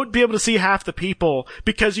 that you won't be able to see half the people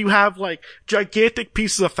because you have like gigantic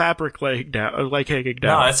pieces of fabric hanging down.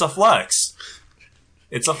 No, it's a flex.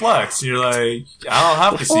 You're like, I don't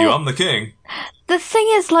have to see you. I'm the king. The thing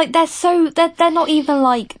is, like, they're not even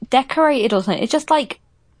like decorated or something. It's just like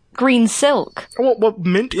green silk. What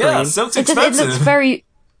mint green? Yeah, silk's expensive. It looks very.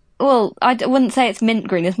 Well, I wouldn't say it's mint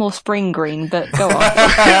green. It's more spring green. But go on.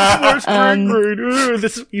 It's more spring green.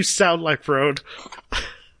 Ooh, you sound like Frode.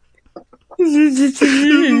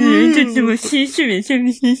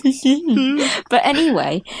 But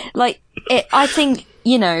anyway, like, I think,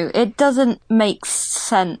 it doesn't make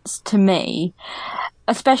sense to me,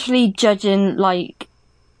 especially judging, like,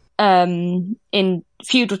 in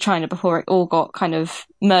feudal China before it all got kind of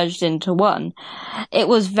merged into one. It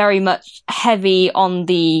was very much heavy on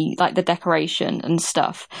the decoration and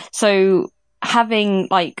stuff. So having,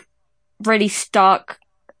 like, really stark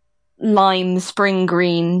lime spring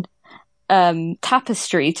green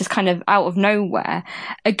tapestry just kind of out of nowhere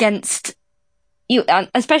against you,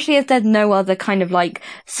 especially if there's no other kind of like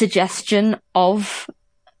suggestion of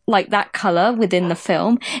like that color within the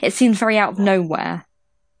film. It seems very out of nowhere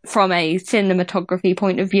from a cinematography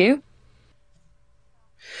point of view.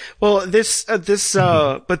 Well, but this is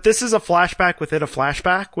a flashback within a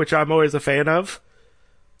flashback, which I'm always a fan of.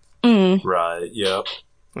 Right. Yep.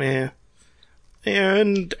 Yeah.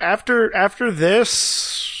 And after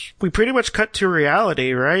this, we pretty much cut to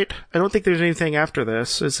reality, right? I don't think there's anything after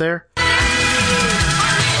this, is there?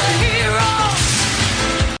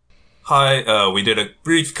 Hi, we did a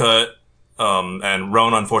brief cut, and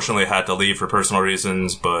Roan unfortunately had to leave for personal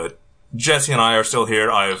reasons, but Jesse and I are still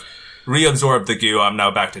here. I've reabsorbed the goo. I'm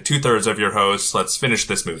now back to 2/3 of your host. Let's finish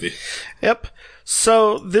this movie. Yep.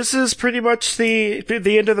 So this is pretty much the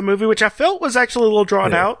end of the movie, which I felt was actually a little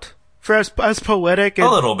drawn out for as poetic. And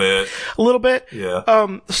a little bit. Yeah.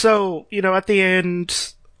 So, at the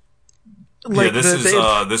end, like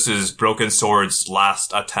this is Broken Sword's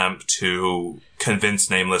last attempt to convince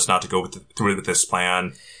Nameless not to go through with this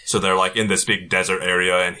plan. So they're like in this big desert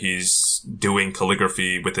area, and he's doing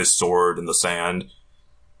calligraphy with his sword in the sand,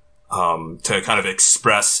 to kind of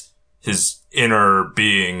express his inner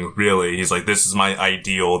being. Really, he's like, "This is my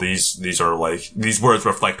ideal. These are like, these words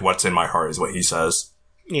reflect what's in my heart," is what he says.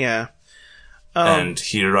 Yeah. And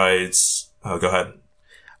he writes. Oh, go ahead.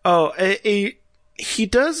 Oh, he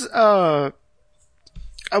does. One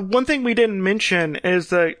thing we didn't mention is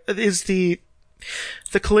the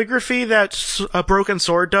calligraphy that a Broken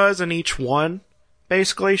Sword does in each one.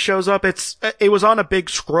 Basically, shows up. It was on a big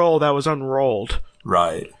scroll that was unrolled.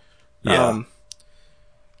 Right. Yeah.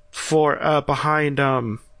 Behind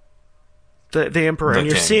the Emperor, and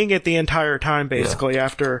you're seeing it the entire time, basically,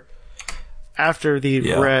 after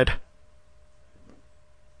the red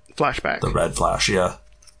flashback. The red flash, yeah.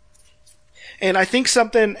 And I think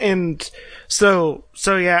something, and so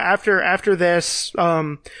yeah, after this,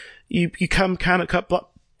 you come kind of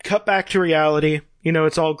cut back to reality.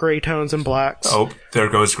 It's all gray tones and blacks. Oh, there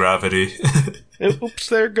goes gravity. Oops,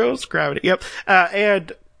 there goes gravity. Yep.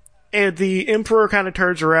 And the Emperor kind of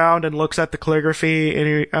turns around and looks at the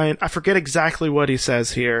calligraphy, and I forget exactly what he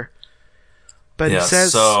says here. But he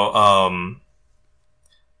says... So,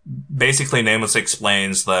 basically Nameless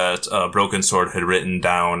explains that Broken Sword had written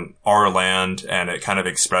down our land, and it kind of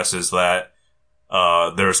expresses that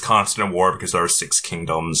there's constant war because there are 6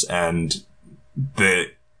 kingdoms, and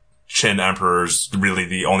the Qin Emperor's really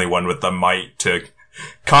the only one with the might to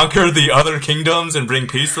conquer the other kingdoms and bring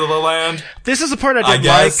peace to the land. This is the part I didn't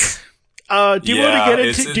like. Do you want to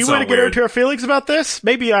get into our feelings about this?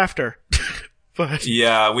 Maybe after. But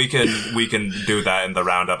yeah, we can do that in the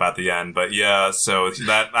roundup at the end. But yeah, so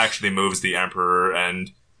that actually moves the Emperor,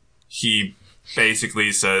 and he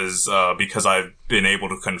basically says, because I've been able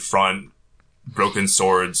to confront Broken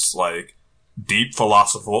Sword's like deep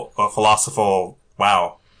philosophical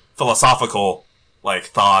like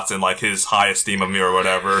thoughts and like his high esteem of me or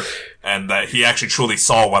whatever, and that he actually truly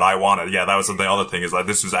saw what I wanted. Yeah, that was the other thing, is that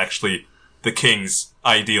this was actually the king's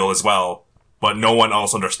ideal as well, but no one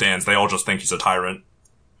else understands. They all just think he's a tyrant.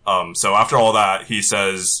 So after all that, he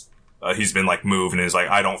says, he's been like moved, and he's like,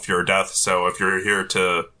 I don't fear death, so if you're here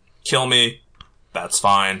to kill me, that's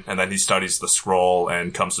fine. And then he studies the scroll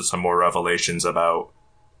and comes to some more revelations about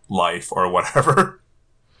life or whatever.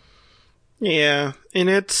 Yeah, and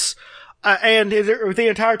it's, and the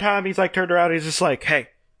entire time he's like turned around, he's just like, hey,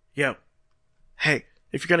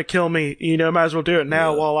 if you're gonna kill me, might as well do it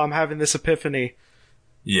now while I'm having this epiphany.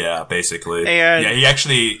 Yeah, basically. And yeah, he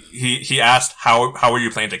actually, he asked, how were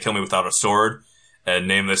you planning to kill me without a sword? And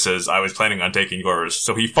Nameless says, I was planning on taking yours.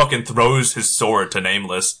 So he fucking throws his sword to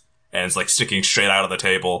Nameless, and it's like sticking straight out of the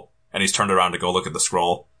table, and he's turned around to go look at the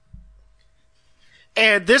scroll.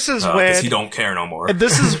 And this is when, because he don't care no more. And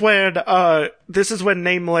this is when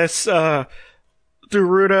Nameless, Naruto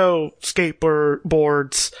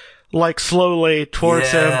skateboards, like slowly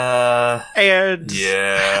towards him. And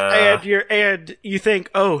you think,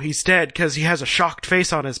 oh, he's dead, because he has a shocked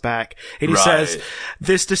face on his back. And he says,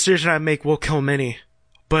 this decision I make will kill many,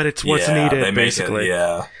 but it's what's needed, basically.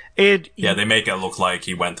 They make it look like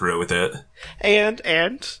he went through with it. And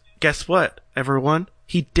guess what, everyone?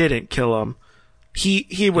 He didn't kill him.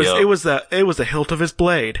 It was the hilt of his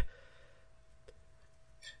blade.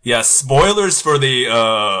 Yeah, spoilers for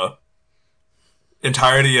the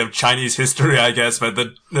entirety of Chinese history, I guess, but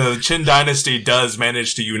the Qin dynasty does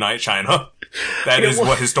manage to unite China. That is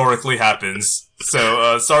what historically happens.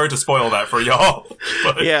 So, sorry to spoil that for y'all.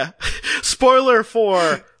 But. Yeah. Spoiler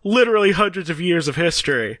for literally hundreds of years of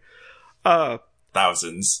history.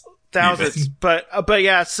 Thousands. Even. But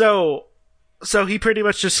yeah, so he pretty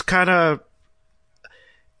much just kind of,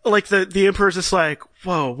 like, the Emperor's just like,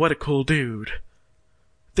 whoa, what a cool dude.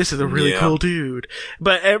 This is a really cool dude.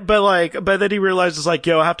 But then he realizes, like,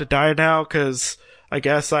 yo, I have to die now, cause I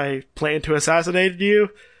guess I plan to assassinate you.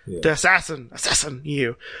 Yeah. To assassin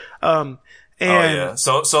you. The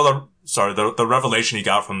revelation he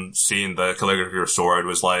got from seeing the calligraphy sword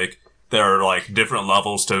was like, there are like different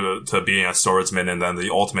levels to being a swordsman, and then the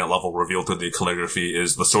ultimate level revealed through the calligraphy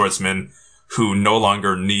is the swordsman who no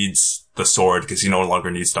longer needs the sword because he no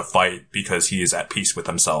longer needs to fight because he is at peace with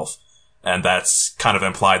himself. And that's kind of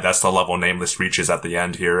implied. That's the level Nameless reaches at the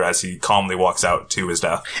end here as he calmly walks out to his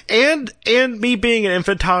death. And me being an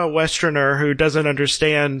infantile Westerner who doesn't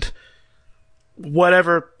understand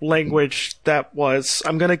whatever language that was.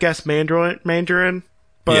 I'm gonna guess Mandarin.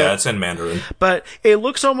 But, yeah, it's in Mandarin. But it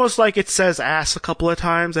looks almost like it says ass a couple of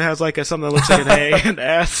times. It has like something that looks like an A and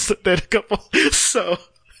ass, then a couple. So.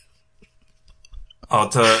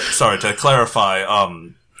 To clarify,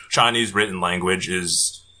 Chinese written language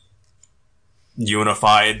is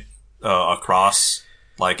unified across,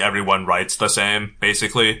 like, everyone writes the same,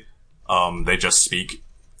 basically. They just speak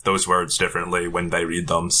those words differently when they read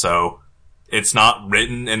them, so it's not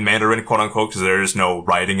written in Mandarin, quote unquote, because there is no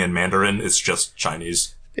writing in Mandarin, it's just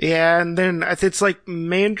Chinese. Yeah, and then it's like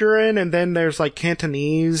Mandarin, and then there's like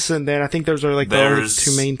Cantonese, and then I think those are like the only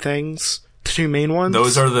two main ones.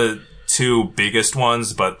 Those are the two biggest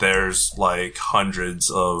ones, but there's like hundreds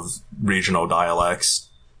of regional dialects.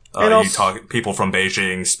 People from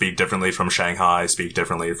Beijing speak differently from Shanghai, speak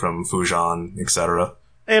differently from Fujian, etc.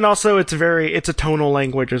 And also, it's a tonal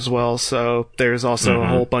language as well, so there's also a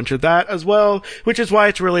whole bunch of that as well, which is why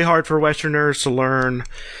it's really hard for Westerners to learn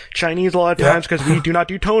Chinese a lot of times, because we do not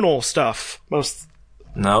do tonal stuff.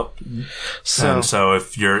 Nope. So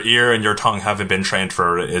if your ear and your tongue haven't been trained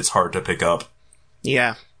for it, it's hard to pick up.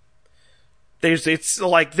 Yeah. It's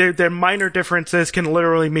like, their minor differences can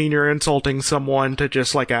literally mean you're insulting someone to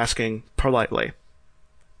just, like, asking politely.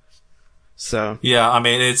 So. Yeah, I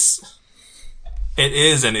mean, it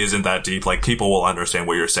is and isn't that deep. Like, people will understand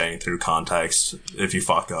what you're saying through context if you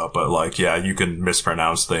fuck up, but, like, yeah, you can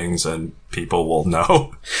mispronounce things and people will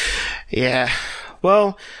know. Yeah.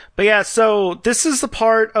 Well, but yeah, so this is the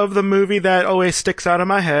part of the movie that always sticks out of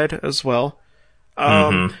my head as well.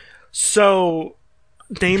 So,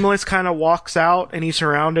 Nameless kind of walks out and he's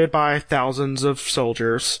surrounded by thousands of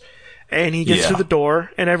soldiers. And he gets to the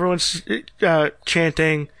door and everyone's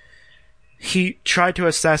chanting, he tried to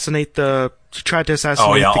assassinate the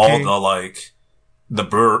king.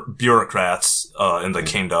 The bureaucrats in the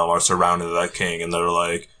kingdom are surrounded that king, and they're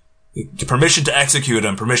like, permission to execute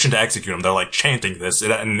him. They're like chanting this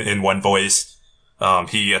in one voice.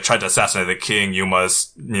 He tried to assassinate the king. You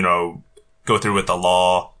must, go through with the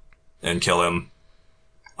law and kill him.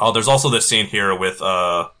 There's also this scene here with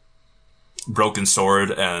Broken Sword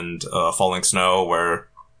and Falling Snow, where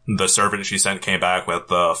the servant she sent came back with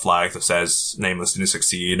the flag that says Nameless didn't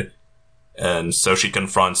succeed. And so she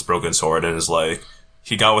confronts Broken Sword and is like,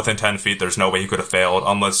 he got within 10 feet, there's no way he could have failed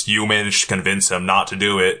unless you managed to convince him not to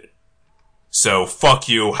do it. So fuck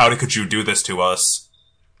you, how could you do this to us?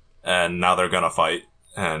 And now they're gonna fight,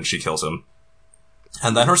 and she kills him.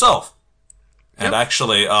 And then herself. And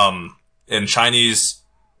actually, in Chinese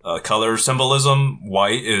color symbolism,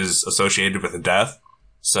 white is associated with death.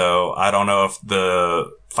 So I don't know if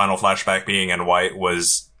the final flashback being in white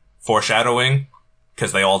was foreshadowing,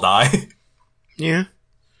 because they all die. Yeah.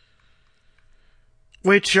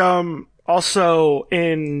 Which, also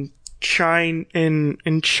in China, and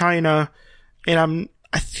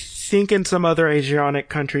I think in some other Asiatic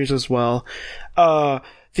countries as well,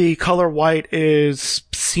 the color white is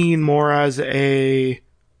seen more as the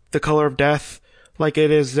color of death. Like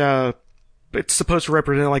it is, it's supposed to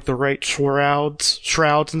represent like the right shrouds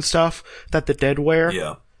and stuff that the dead wear.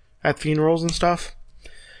 Yeah. At funerals and stuff.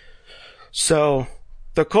 So,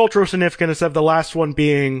 the cultural significance of the last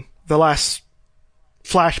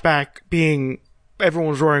flashback being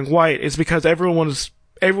everyone was wearing white is because everyone was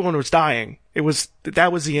dying.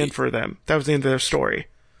 That was the end for them. That was the end of their story.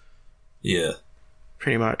 Yeah.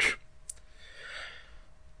 Pretty much.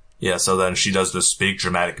 Yeah, so then she does this big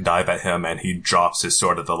dramatic dive at him and he drops his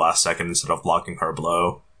sword at the last second instead of blocking her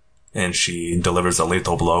blow. And she delivers a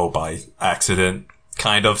lethal blow by accident.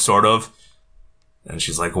 Kind of, sort of. And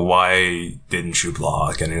she's like, why didn't you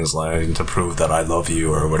block? And he was like, to prove that I love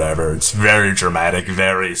you or whatever. It's very dramatic,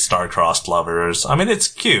 very star-crossed lovers. I mean, it's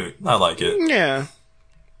cute. I like it. Yeah.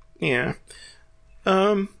 Yeah.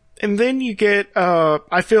 And then you get,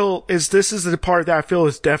 this is the part that I feel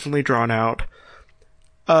is definitely drawn out.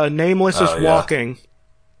 Nameless is walking.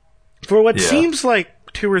 For what seems like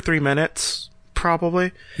 2 or 3 minutes,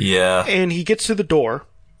 probably. Yeah. And he gets to the door.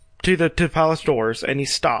 To the palace doors, and he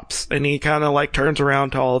stops, and he kind of like turns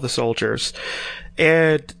around to all of the soldiers,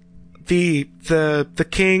 and the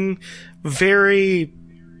king very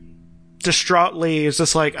distraughtly is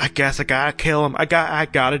just like, I guess I gotta kill him. I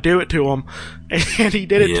gotta do it to him, and he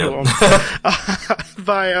did it to him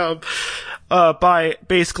by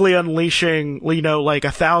basically unleashing, like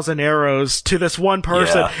 1,000 arrows to this one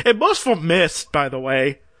person, and most of them missed, by the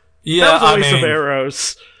way. Yeah, that was a waste of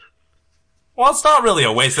arrows. Well, it's not really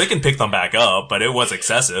a waste. They can pick them back up, but it was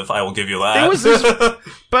excessive. I will give you that. It was,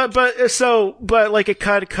 but like it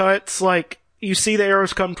cuts, like you see the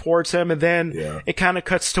arrows come towards him, and then it kind of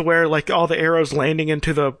cuts to where, like, all the arrows landing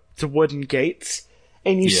into the wooden gates,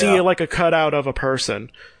 and you see, like, a cutout of a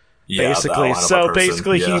person. Basically. So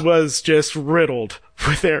basically he was just riddled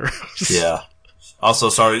with arrows. Yeah. Also,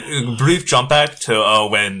 sorry, brief jump back to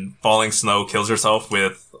when Falling Snow kills herself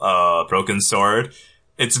with broken sword.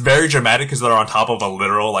 It's very dramatic because they're on top of a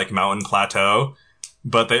literal, like, mountain plateau.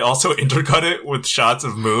 But they also intercut it with shots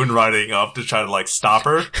of Moon riding up to try to, like, stop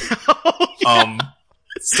her.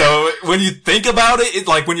 So when you think about it,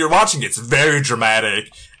 like, when you're watching it, it's very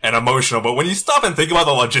dramatic and emotional. But when you stop and think about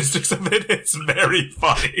the logistics of it, it's very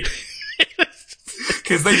funny.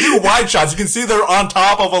 Because they do wide shots. You can see they're on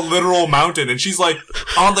top of a literal mountain, and she's, like,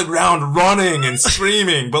 on the ground running and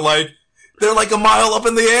screaming. But, like, they're, like, a mile up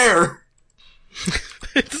in the air.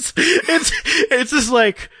 It's just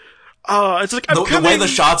like, it's like, the way the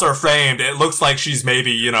shots are framed, it looks like she's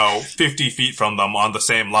maybe, 50 feet from them on the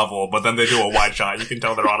same level, but then they do a wide shot. You can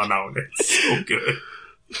tell they're on a mountain. It's so good.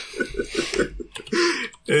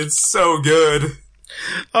 It's so good.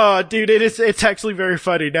 Dude, it's actually very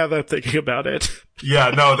funny now that I'm thinking about it. Yeah,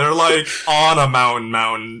 no, they're like on a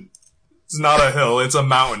mountain. It's not a hill, it's a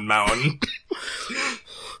mountain.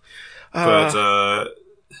 But,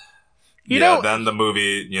 then the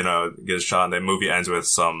movie, gets shot, and the movie ends with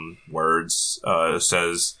some words. It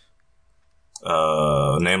says,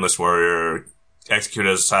 nameless warrior,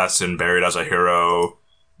 executed as assassin, buried as a hero.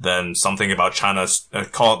 Then something about China's,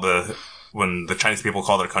 when the Chinese people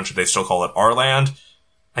call their country, they still call it our land.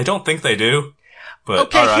 I don't think they do.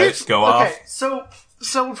 But, alright, go off. Okay, so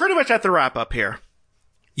we're pretty much at the wrap up here.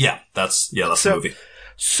 Yeah, that's the movie.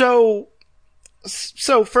 So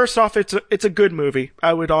first off, it's a good movie.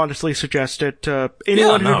 I would honestly suggest it to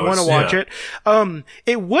anyone who'd want to watch it.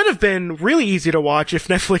 It would have been really easy to watch if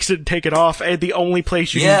Netflix didn't take it off, and the only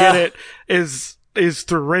place you can get it is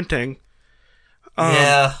through renting.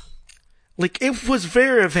 Like, it was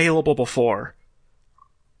very available before.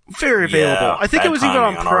 Very available. Yeah, I think it was even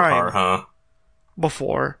on Prime huh?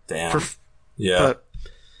 before. Damn.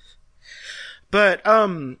 But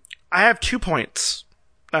I have 2 points.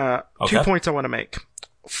 2 points I want to make.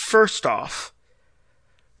 First off,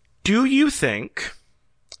 do you think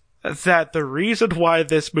that the reason why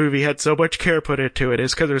this movie had so much care put into it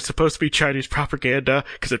is because it was supposed to be Chinese propaganda?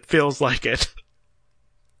 Because it feels like it.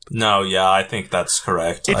 No, yeah, I think that's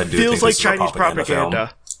correct. It feels like Chinese propaganda.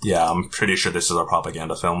 Film. Yeah, I'm pretty sure this is a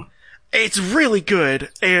propaganda film. It's really good,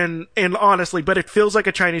 and honestly, but it feels like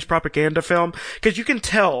a Chinese propaganda film, because you can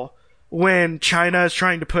tell when China is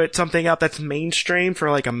trying to put something out that's mainstream for,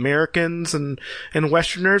 like, Americans and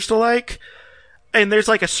Westerners to like, and there's,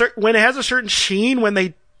 like, when it has a certain sheen, when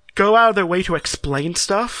they go out of their way to explain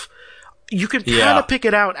stuff, you can kind of pick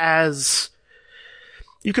it out as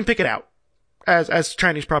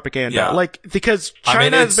Chinese propaganda. Yeah. Like, because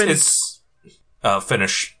China has been...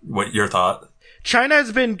 finish what your thought. China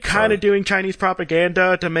has been kind of doing Chinese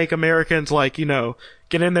propaganda to make Americans, like,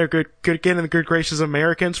 get in the good graces of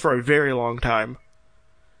Americans for a very long time.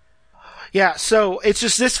 Yeah, so it's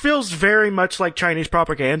just, this feels very much like Chinese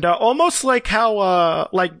propaganda, almost like how,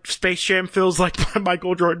 like, Space Jam feels like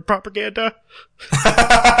Michael Jordan propaganda.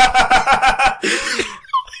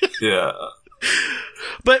 Yeah.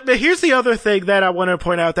 But here's the other thing that I want to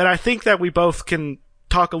point out that I think that we both can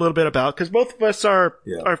talk a little bit about, because both of us are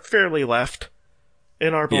fairly left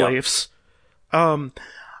in our beliefs.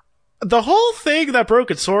 The whole thing that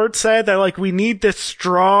Broken Sword said, that, like, we need this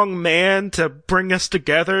strong man to bring us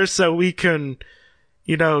together so we can,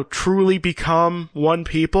 truly become one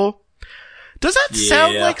people. Does that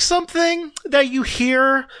sound like something that you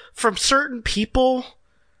hear from certain people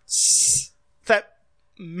that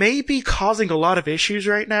may be causing a lot of issues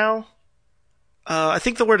right now? I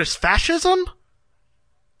think the word is fascism?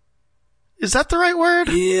 Is that the right word?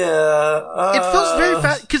 Yeah. It feels very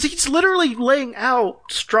fast, because he's literally laying out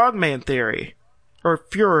strongman theory. Or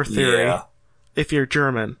Führer theory, if you're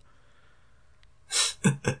German.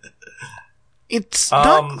 It's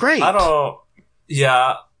not great. I don't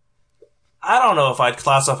know if I'd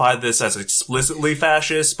classify this as explicitly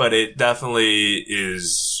fascist, but it definitely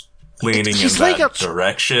is leaning in that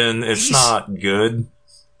direction. It's not good.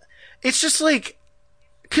 It's just like,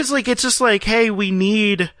 because, like, it's just like, hey, we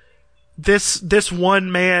need this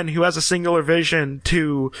one man who has a singular vision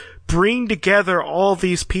to bring together all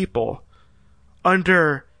these people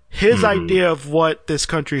under his idea of what this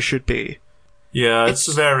country should be. Yeah, it's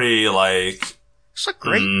very, like... It's not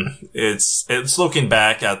great. It's looking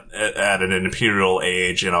back at an imperial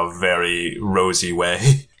age in a very rosy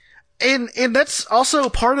way. And that's also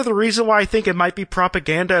part of the reason why I think it might be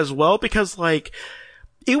propaganda as well, because, like,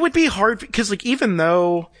 it would be hard, because, like, even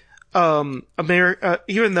though America,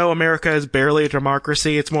 even though America is barely a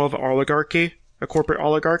democracy, it's more of an oligarchy, a corporate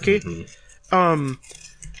oligarchy. Mm-hmm.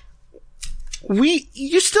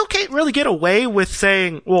 You still can't really get away with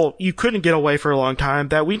saying, well, you couldn't get away for a long time,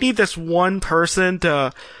 that we need this one person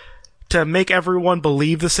to make everyone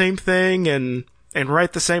believe the same thing and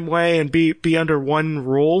write the same way and be under one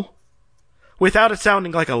rule without it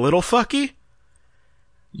sounding like a little fucky.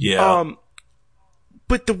 Yeah.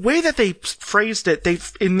 But the way that they phrased it,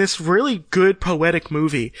 in this really good poetic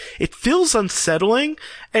movie, it feels unsettling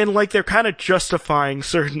and like they're kind of justifying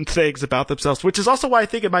certain things about themselves, which is also why I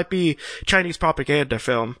think it might be Chinese propaganda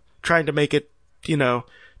film, trying to make it,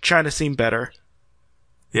 China seem better.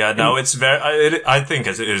 Yeah, no, it's very, I think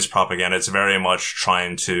it is propaganda. It's very much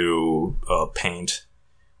trying to, paint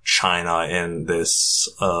China in this,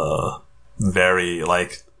 very,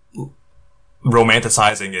 like,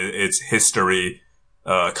 romanticizing its history,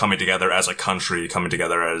 coming together as a country, coming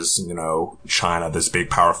together as, China, this big,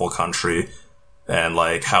 powerful country, and,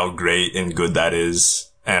 like, how great and good that is.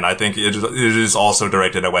 And I think it is also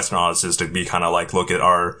directed at Western audiences to be kind of like, look at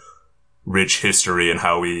our rich history and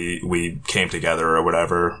how we came together or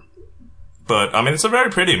whatever. But, I mean, it's a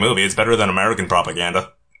very pretty movie. It's better than American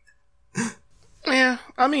propaganda. Yeah,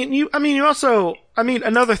 another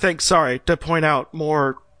thing, sorry, to point out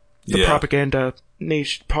more the propaganda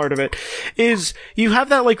nation part of it, is you have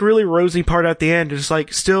that, like, really rosy part at the end. It's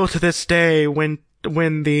like, still to this day, when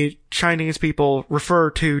the Chinese people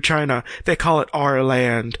refer to China, they call it our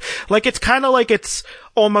land. Like, it's kind of like it's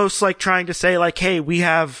almost like trying to say, like, hey, we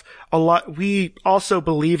have we also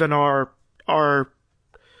believe in our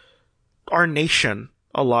nation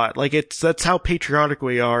a lot. Like, that's how patriotic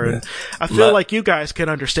we are. And I feel like you guys can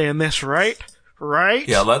understand this, right? Right?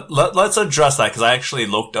 Yeah, let's address that, because I actually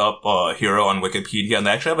looked up Hero on Wikipedia, and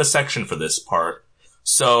they actually have a section for this part.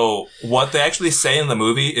 So, what they actually say in the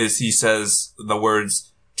movie is he says the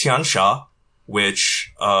words Tiansha,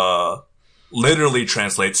 which literally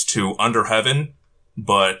translates to under heaven,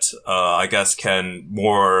 but I guess can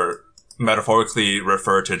more metaphorically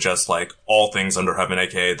refer to just like all things under heaven,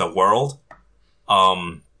 aka the world.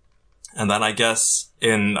 And then I guess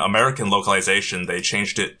in American localization, they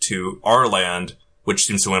changed it to our land, which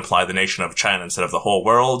seems to imply the nation of China instead of the whole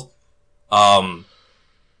world.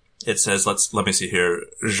 It says, let me see here.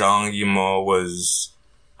 Zhang Yimou was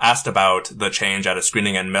asked about the change at a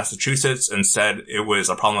screening in Massachusetts and said it was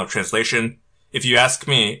a problem of translation. If you ask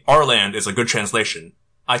me, our land is a good translation.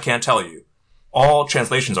 I can't tell you. All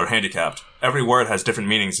translations are handicapped. Every word has different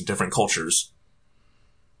meanings in different cultures.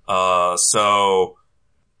 So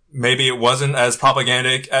maybe it wasn't as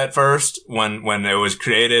propagandic at first when it was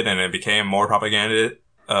created, and it became more propagandic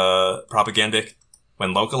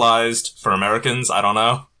when localized for Americans. I don't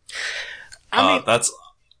know. I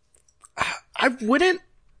wouldn't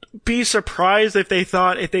be surprised if they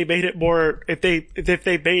thought if they made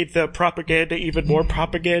the propaganda even more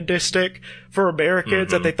propagandistic for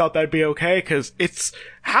Americans, that they thought that'd be okay, because it's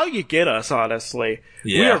how you get us, honestly.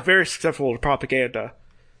 Yeah. We are very successful with propaganda.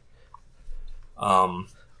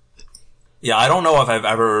 Yeah, I don't know if I've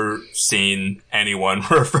ever seen anyone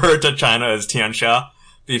refer to China as Tiansha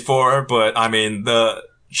before, but I mean, the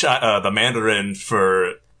Mandarin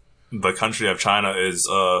for the country of China is,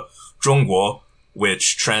 Zhongguo,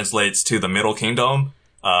 which translates to the Middle Kingdom,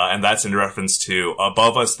 and that's in reference to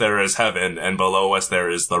above us there is heaven, and below us there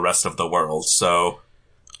is the rest of the world. So,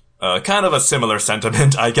 kind of a similar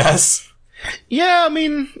sentiment, I guess. Yeah, I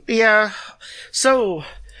mean, yeah. So,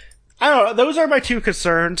 I don't know, those are my two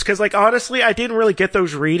concerns, because, like, honestly, I didn't really get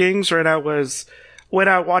those readings when I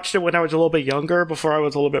watched it when I was a little bit younger, before I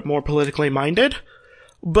was a little bit more politically minded.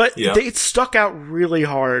 But it stuck out really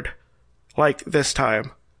hard, like, this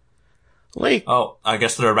time. Like, oh, I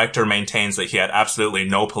guess the director maintains that he had absolutely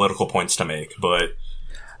no political points to make, but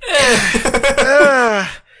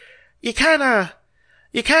you kinda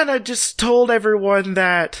just told everyone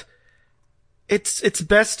that it's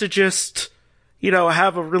best to just,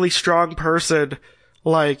 have a really strong person,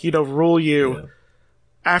 like, rule you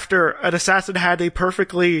after an assassin had a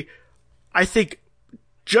perfectly, I think,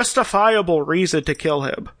 justifiable reason to kill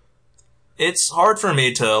him. It's hard for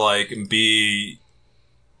me to, like, be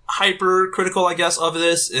hyper-critical, I guess, of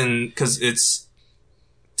this, because it's,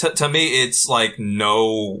 to me, it's, like,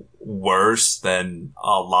 no worse than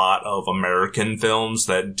a lot of American films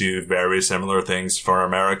that do very similar things for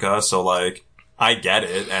America, so, like, I get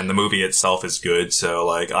it, and the movie itself is good, so,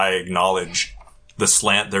 like, I acknowledge the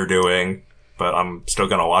slant they're doing, but I'm still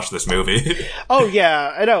gonna watch this movie. Oh,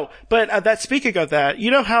 yeah, I know, but speaking of that,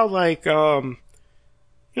 you know how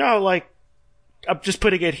I'm just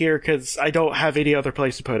putting it here because I don't have any other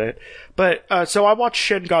place to put it. But, so I watched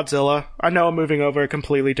Shin Godzilla. I know I'm moving over a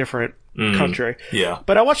completely different country. Yeah.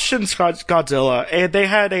 But I watched Shin Godzilla, and they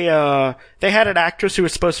had an actress who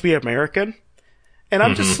was supposed to be American. And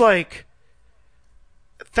I'm just like,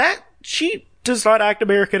 she does not act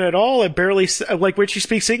American at all, and barely, like, when she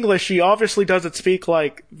speaks English, she obviously doesn't speak,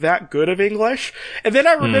 like, that good of English. And then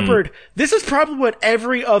I remembered, this is probably what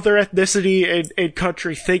every other ethnicity and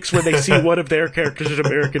country thinks when they see one of their characters in an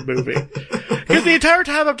American movie. Because the entire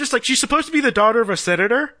time I'm just like, she's supposed to be the daughter of a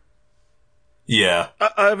senator? Yeah.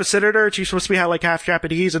 Of a senator, and she's supposed to be like half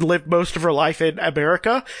Japanese and lived most of her life in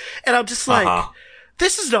America. And I'm just like,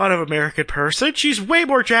 this is not an American person. She's way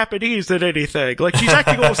more Japanese than anything. Like, she's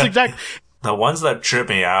acting almost exactly... The ones that trip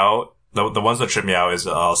me out, the ones that trip me out is,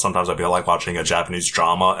 sometimes I'll be like watching a Japanese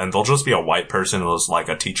drama and there'll just be a white person who's like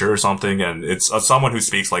a teacher or something, and it's someone who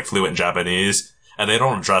speaks like fluent Japanese, and they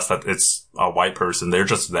don't address that it's a white person. They're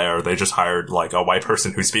just there. They just hired like a white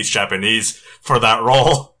person who speaks Japanese for that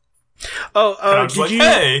role.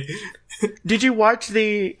 Hey! Did you watch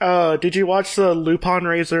the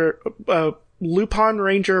Lupin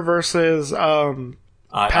Ranger versus,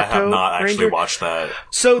 I have not actually watched that.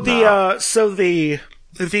 So the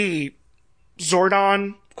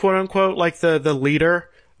Zordon, quote unquote, like the leader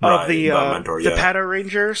of the mentor, the Pato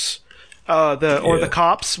Rangers, the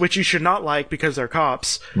cops, which you should not like because they're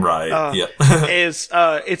cops. Right.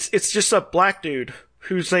 It's just a black dude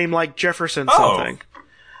whose name like Jefferson something.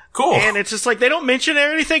 Cool. And it's just like, they don't mention it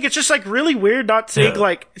or anything. It's just like really weird not seeing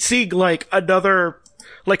seeing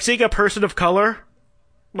a person of color,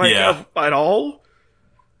 at all.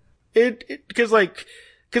 Cause I'm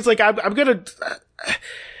gonna,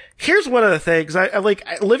 here's one of the things, I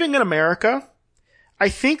living in America, I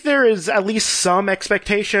think there is at least some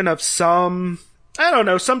expectation of some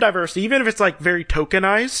diversity, even if it's like very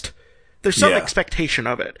tokenized, there's some expectation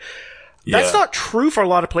of it. That's not true for a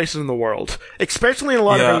lot of places in the world, especially in a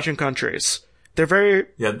lot of Asian countries. They're very,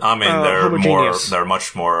 they're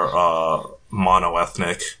much more,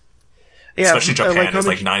 mono-ethnic. Yeah, especially Japan is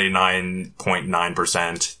like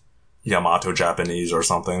 99.9% Yamato Japanese or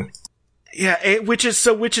something. Yeah, which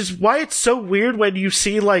is why it's so weird when you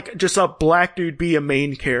see like just a black dude be a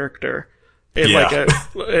main character in like a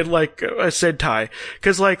Sentai.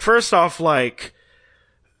 Cause like, first off, like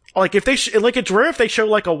if they, it's rare if they show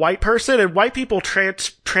like a white person, and white people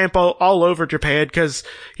tramp all over Japan cause,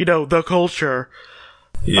 the culture,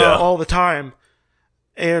 all the time.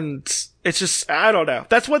 And it's just, I don't know.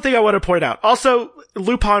 That's one thing I want to point out. Also,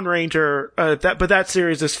 Lupin Ranger, that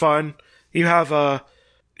series is fun. You have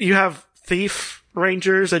Thief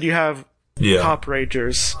Rangers and you have Cop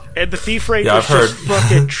Rangers. And the Thief Rangers just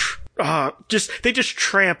fucking, they just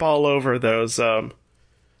tramp all over those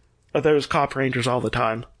Cop Rangers all the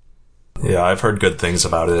time. Yeah, I've heard good things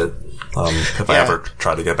about it. If I ever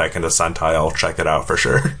try to get back into Sentai, I'll check it out for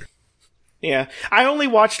sure. Yeah. I only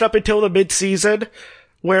watched up until the mid-season,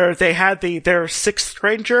 where they had their sixth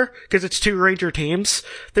ranger, because it's 2 ranger teams.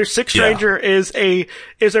 Their sixth ranger is a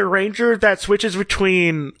ranger that switches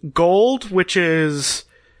between gold, which is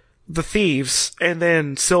the thieves, and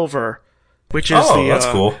then silver, which is that's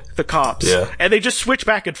cool. The cops. Yeah. And they just switch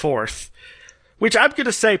back and forth. Which I'm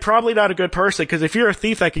gonna say, probably not a good person, because if you're a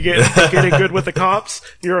thief that can get in good with the cops,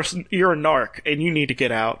 you're a narc, and you need to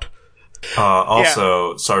get out.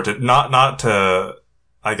 Sorry to, not to,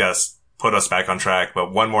 I guess, put us back on track,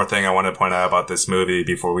 but one more thing I want to point out about this movie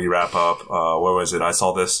before we wrap up. Where was it? I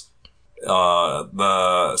saw this.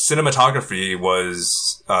 The cinematography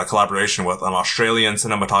was a collaboration with an Australian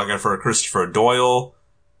cinematographer, Christopher Doyle.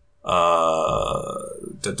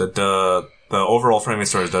 The overall framing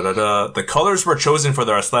story is the colors were chosen for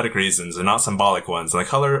their aesthetic reasons and not symbolic ones, and the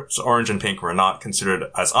colors orange and pink were not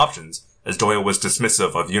considered as options, as Doyle was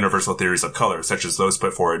dismissive of universal theories of color, such as those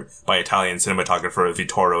put forward by Italian cinematographer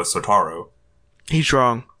Vittorio Sotaro. He's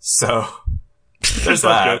wrong. So, there's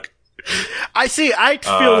that. I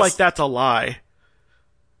feel like that's a lie.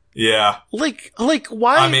 Yeah. Like,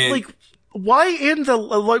 why, I mean,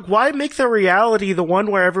 why make the reality the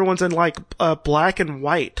one where everyone's in, black and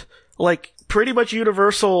white? Like, pretty much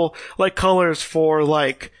universal, colors for,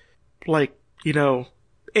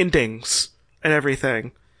 endings and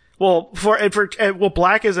everything. Well,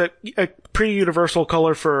 black is a pretty universal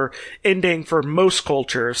color for ending for most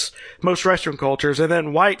cultures, most Western cultures, and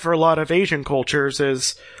then white for a lot of Asian cultures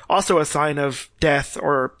is also a sign of death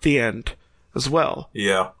or the end as well.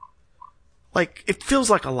 Yeah. It feels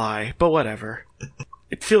like a lie, but whatever.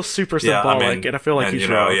 It feels super symbolic, and I feel like he's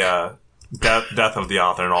wrong. Death of the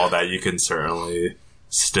author and all that, you can certainly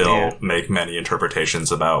still make many interpretations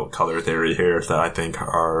about color theory here that I think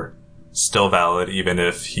are still valid, even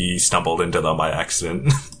if he stumbled into them by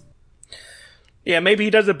accident. Yeah, maybe he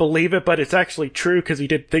doesn't believe it, but it's actually true because he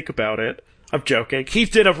did think about it. I'm joking. He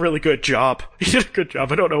did a really good job. He did a good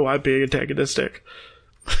job. I don't know why I'm being antagonistic.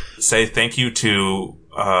 Say thank you to,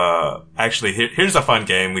 actually, here's a fun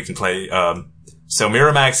game we can play. So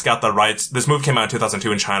Miramax got the rights. This movie came out in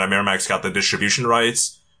 2002 in China. Miramax got the distribution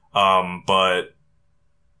rights. But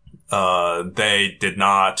they did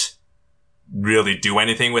not really do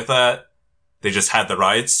anything with that. They just had the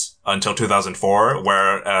rights until 2004,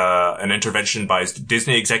 where, an intervention by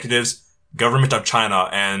Disney executives, government of China,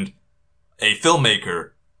 and a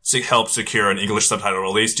filmmaker helped secure an English subtitle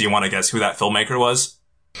release. Do you want to guess who that filmmaker was?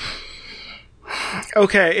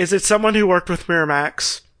 Okay, is it someone who worked with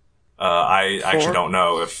Miramax? I actually don't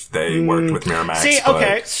know if they worked with Miramax. See,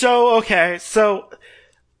 but... so,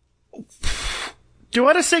 do I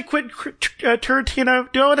want to say Quentin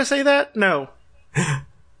Tarantino? Do I want to say that? No.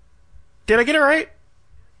 Did I get it right?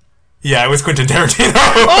 Yeah, it was Quentin Tarantino.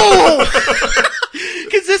 Oh!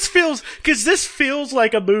 Cause this feels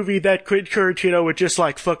like a movie that Quentin Tarantino would just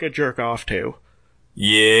like fucking jerk off to.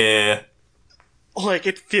 Yeah. Like,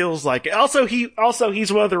 it feels like it. Also, he's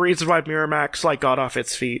one of the reasons why Miramax, like, got off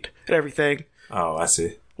its feet and everything. Oh, I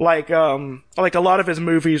see. Like a lot of his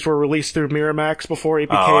movies were released through Miramax before he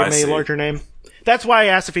became a larger name. That's why I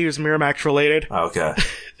asked if he was Miramax related. Okay.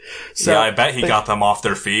 So, yeah, I bet he got them off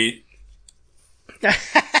their feet. There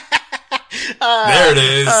it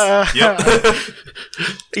is. Yep.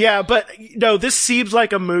 Yeah, but no, this seems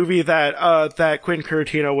like a movie that Quentin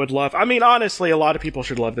Tarantino would love. I mean, honestly, a lot of people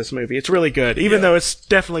should love this movie. It's really good, even though it's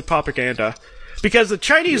definitely propaganda. Because the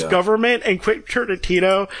Chinese government and Quentin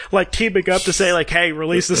Tarantino, like, teaming up to say, like, hey,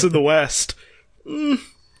 release this in the West.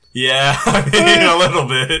 Yeah, I mean, a little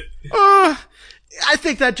bit. I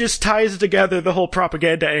think that just ties together the whole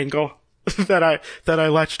propaganda angle that I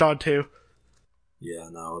latched onto. Yeah,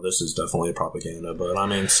 no, this is definitely propaganda, but I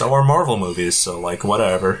mean, so are Marvel movies, so like,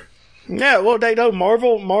 whatever. Yeah, well, they know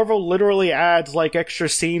Marvel literally adds, like, extra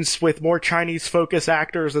scenes with more Chinese-focused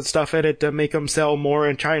actors and stuff in it to make them sell more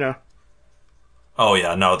in China. Oh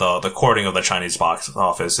yeah, no, the courting of the Chinese box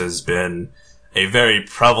office has been a very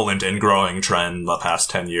prevalent and growing trend the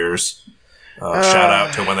past 10 years. Shout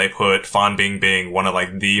out to when they put Fan Bingbing, one of,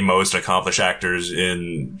 like, the most accomplished actors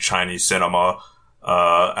in Chinese cinema,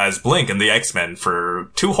 as Blink in the X-Men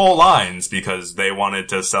for 2 whole lines because they wanted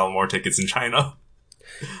to sell more tickets in China.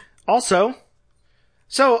 Also,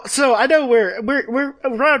 so I know we're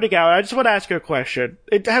rounding out. I just want to ask you a question.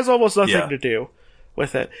 It has almost nothing to do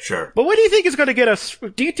with it. Sure. But what do you think is going to get us?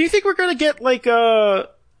 Do you think we're going to get, like, a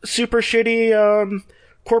super shitty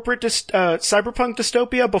corporate cyberpunk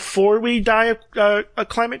dystopia before we die of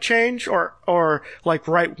climate change, or like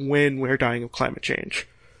right when we're dying of climate change?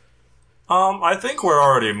 I think we're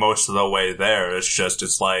already most of the way there.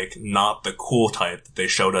 It's like not the cool type that they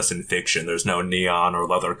showed us in fiction. There's no neon or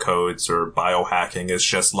leather coats or biohacking. It's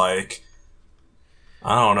just like,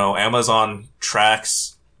 I don't know, Amazon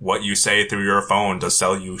tracks what you say through your phone to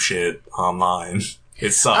sell you shit online.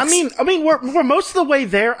 It sucks. I mean, we're most of the way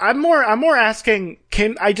there. I'm more asking,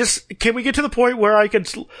 can we get to the point where I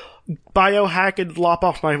could biohack and lop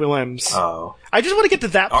off my limbs? Oh. I just want to get to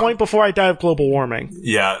that point before I die of global warming.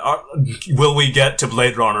 Yeah. Will we get to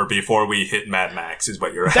Blade Runner before we hit Mad Max is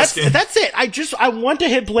what you're asking? That's it. I want to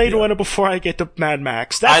hit Blade Runner before I get to Mad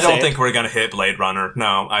Max. I don't think we're gonna hit Blade Runner.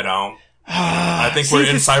 No, I don't. I think we're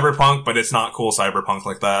in cyberpunk, but it's not cool cyberpunk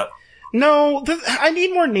like that. No, I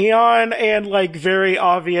need more neon and, like, very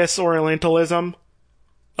obvious Orientalism.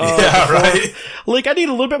 Yeah, right. Like, I need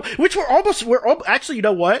a little bit, which actually, you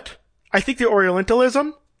know what? I think the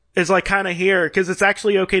Orientalism is, like, kind of here, because it's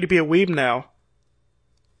actually okay to be a weeb now.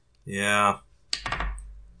 Yeah.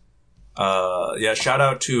 Yeah, shout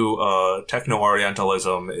out to,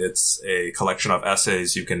 Techno-Orientalism. It's a collection of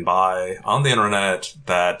essays you can buy on the internet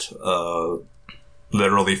that,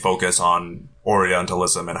 literally focus on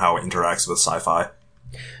Orientalism and how it interacts with sci-fi.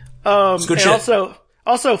 It's good shit.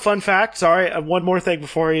 Also, fun fact, sorry, one more thing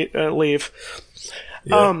before you leave.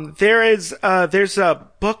 Yeah. There's a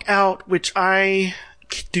book out which I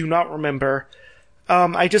do not remember.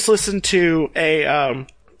 I just listened to a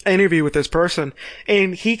interview with this person,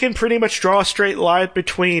 and he can pretty much draw a straight line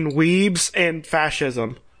between weebs and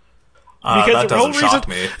fascism. That doesn't shock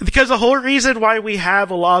me. Because the whole reason why we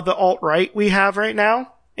have a lot of the alt-right we have right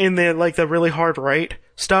now, in the, like, the really hard right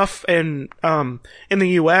stuff, and, in the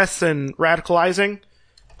US, and radicalizing,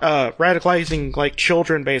 like,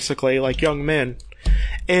 children, basically, like, young men,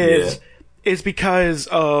 is because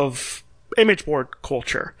of image board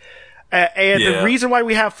culture. And the reason why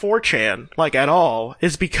we have 4chan, like, at all,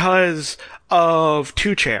 is because of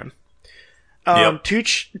 2chan. Yep.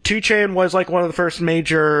 2chan was like one of the first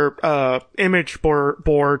major image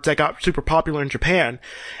boards that got super popular in Japan,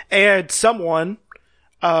 and someone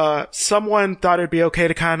thought it'd be okay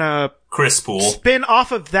to kind of Chris Poole spin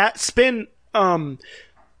off of that, Something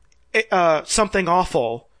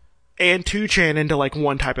Awful and 2chan into like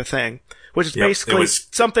one type of thing, which is basically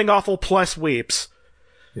Something Awful plus Weeps.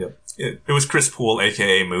 Yep. It was Chris Poole,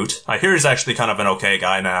 aka Moot. I hear he's actually kind of an okay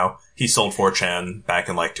guy now. He sold 4chan back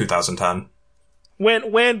in like 2010.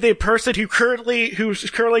 When the person who's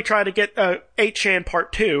currently trying to get 8chan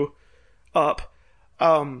Part 2 up,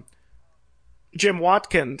 Jim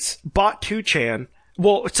Watkins bought 2chan.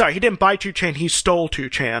 Well, sorry, he didn't buy 2chan, he stole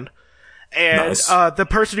 2chan. And nice. The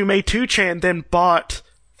person who made 2chan then bought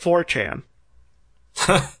 4chan.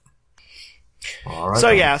 All right,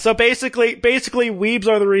 so yeah, so basically weebs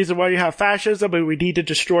are the reason why you have fascism, and we need to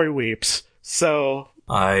destroy weebs. So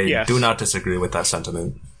I do not disagree with that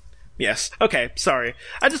sentiment. Yes. Okay, sorry.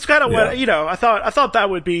 I just kind of want, I thought that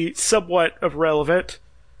would be somewhat relevant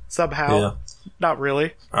somehow. Yeah. Not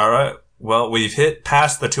really. All right. Well, we've hit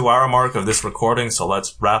past the 2-hour mark of this recording, so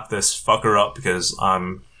let's wrap this fucker up because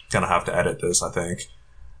I'm gonna have to edit this, I think.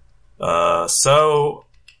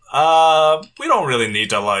 We don't really need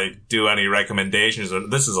to, like, do any recommendations.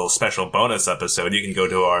 This is a special bonus episode. You can go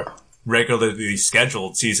to our regularly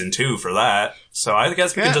scheduled season 2 for that. So I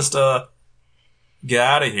guess we can just, get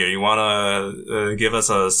out of here. You wanna, give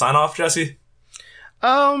us a sign-off, Jesse?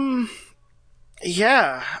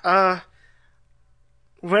 Yeah.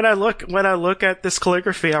 When I look at this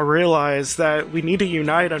calligraphy, I realize that we need to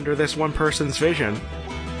unite under this one person's vision.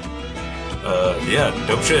 Yeah,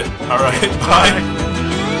 dope shit. Alright, bye.